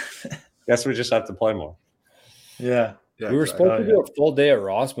 Guess we just have to play more. Yeah. We were supposed to do a full day at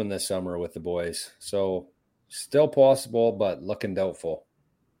Rossman this summer with the boys. So still possible, but looking doubtful.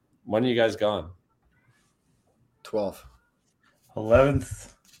 When are you guys gone? 12th.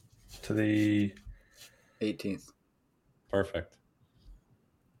 11th to the 18th. Perfect.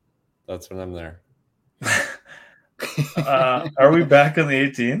 That's when I'm there. Are we back on the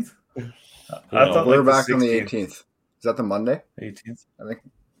 18th? I thought we're back on the 18th. Is that the Monday? 18th. I think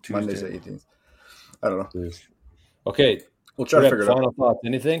Tuesday. Monday's the 18th. I don't know. Okay. We'll try to figure it out. Final thoughts.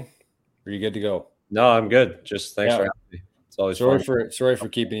 Anything? Are you good to go? No, I'm good. Just thanks for having me. It's always sorry for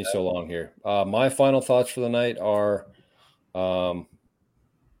keeping you so long here. My final thoughts for the night are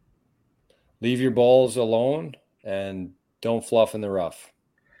leave your balls alone and don't fluff in the rough.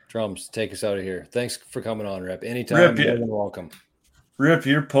 Drums, take us out of here. Thanks for coming on, Rip. Anytime, you're welcome. Rip,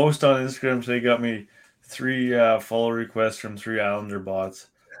 your post on Instagram today got me 3 follow requests from 3 Islander bots.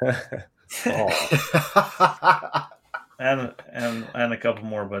 and a couple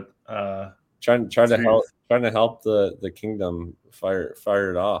more, but trying to help the kingdom fire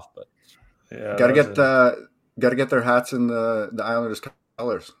it off, but yeah, gotta get their hats in the Islanders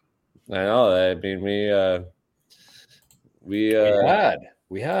colors. I know. I mean, we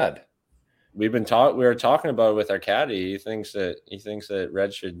were talking about it with our caddy. He thinks that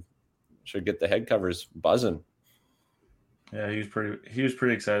Red should get the head covers buzzing. Yeah, he was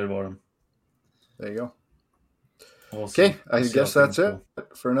pretty excited about him. There you go. Okay, I guess that's it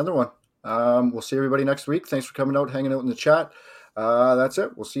for another one. We'll see everybody next week. Thanks for coming out, hanging out in the chat. That's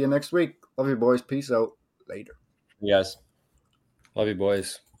it. We'll see you next week. Love you, boys. Peace out. Later. Yes. Love you,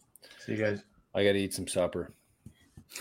 boys. See you guys. I got to eat some supper.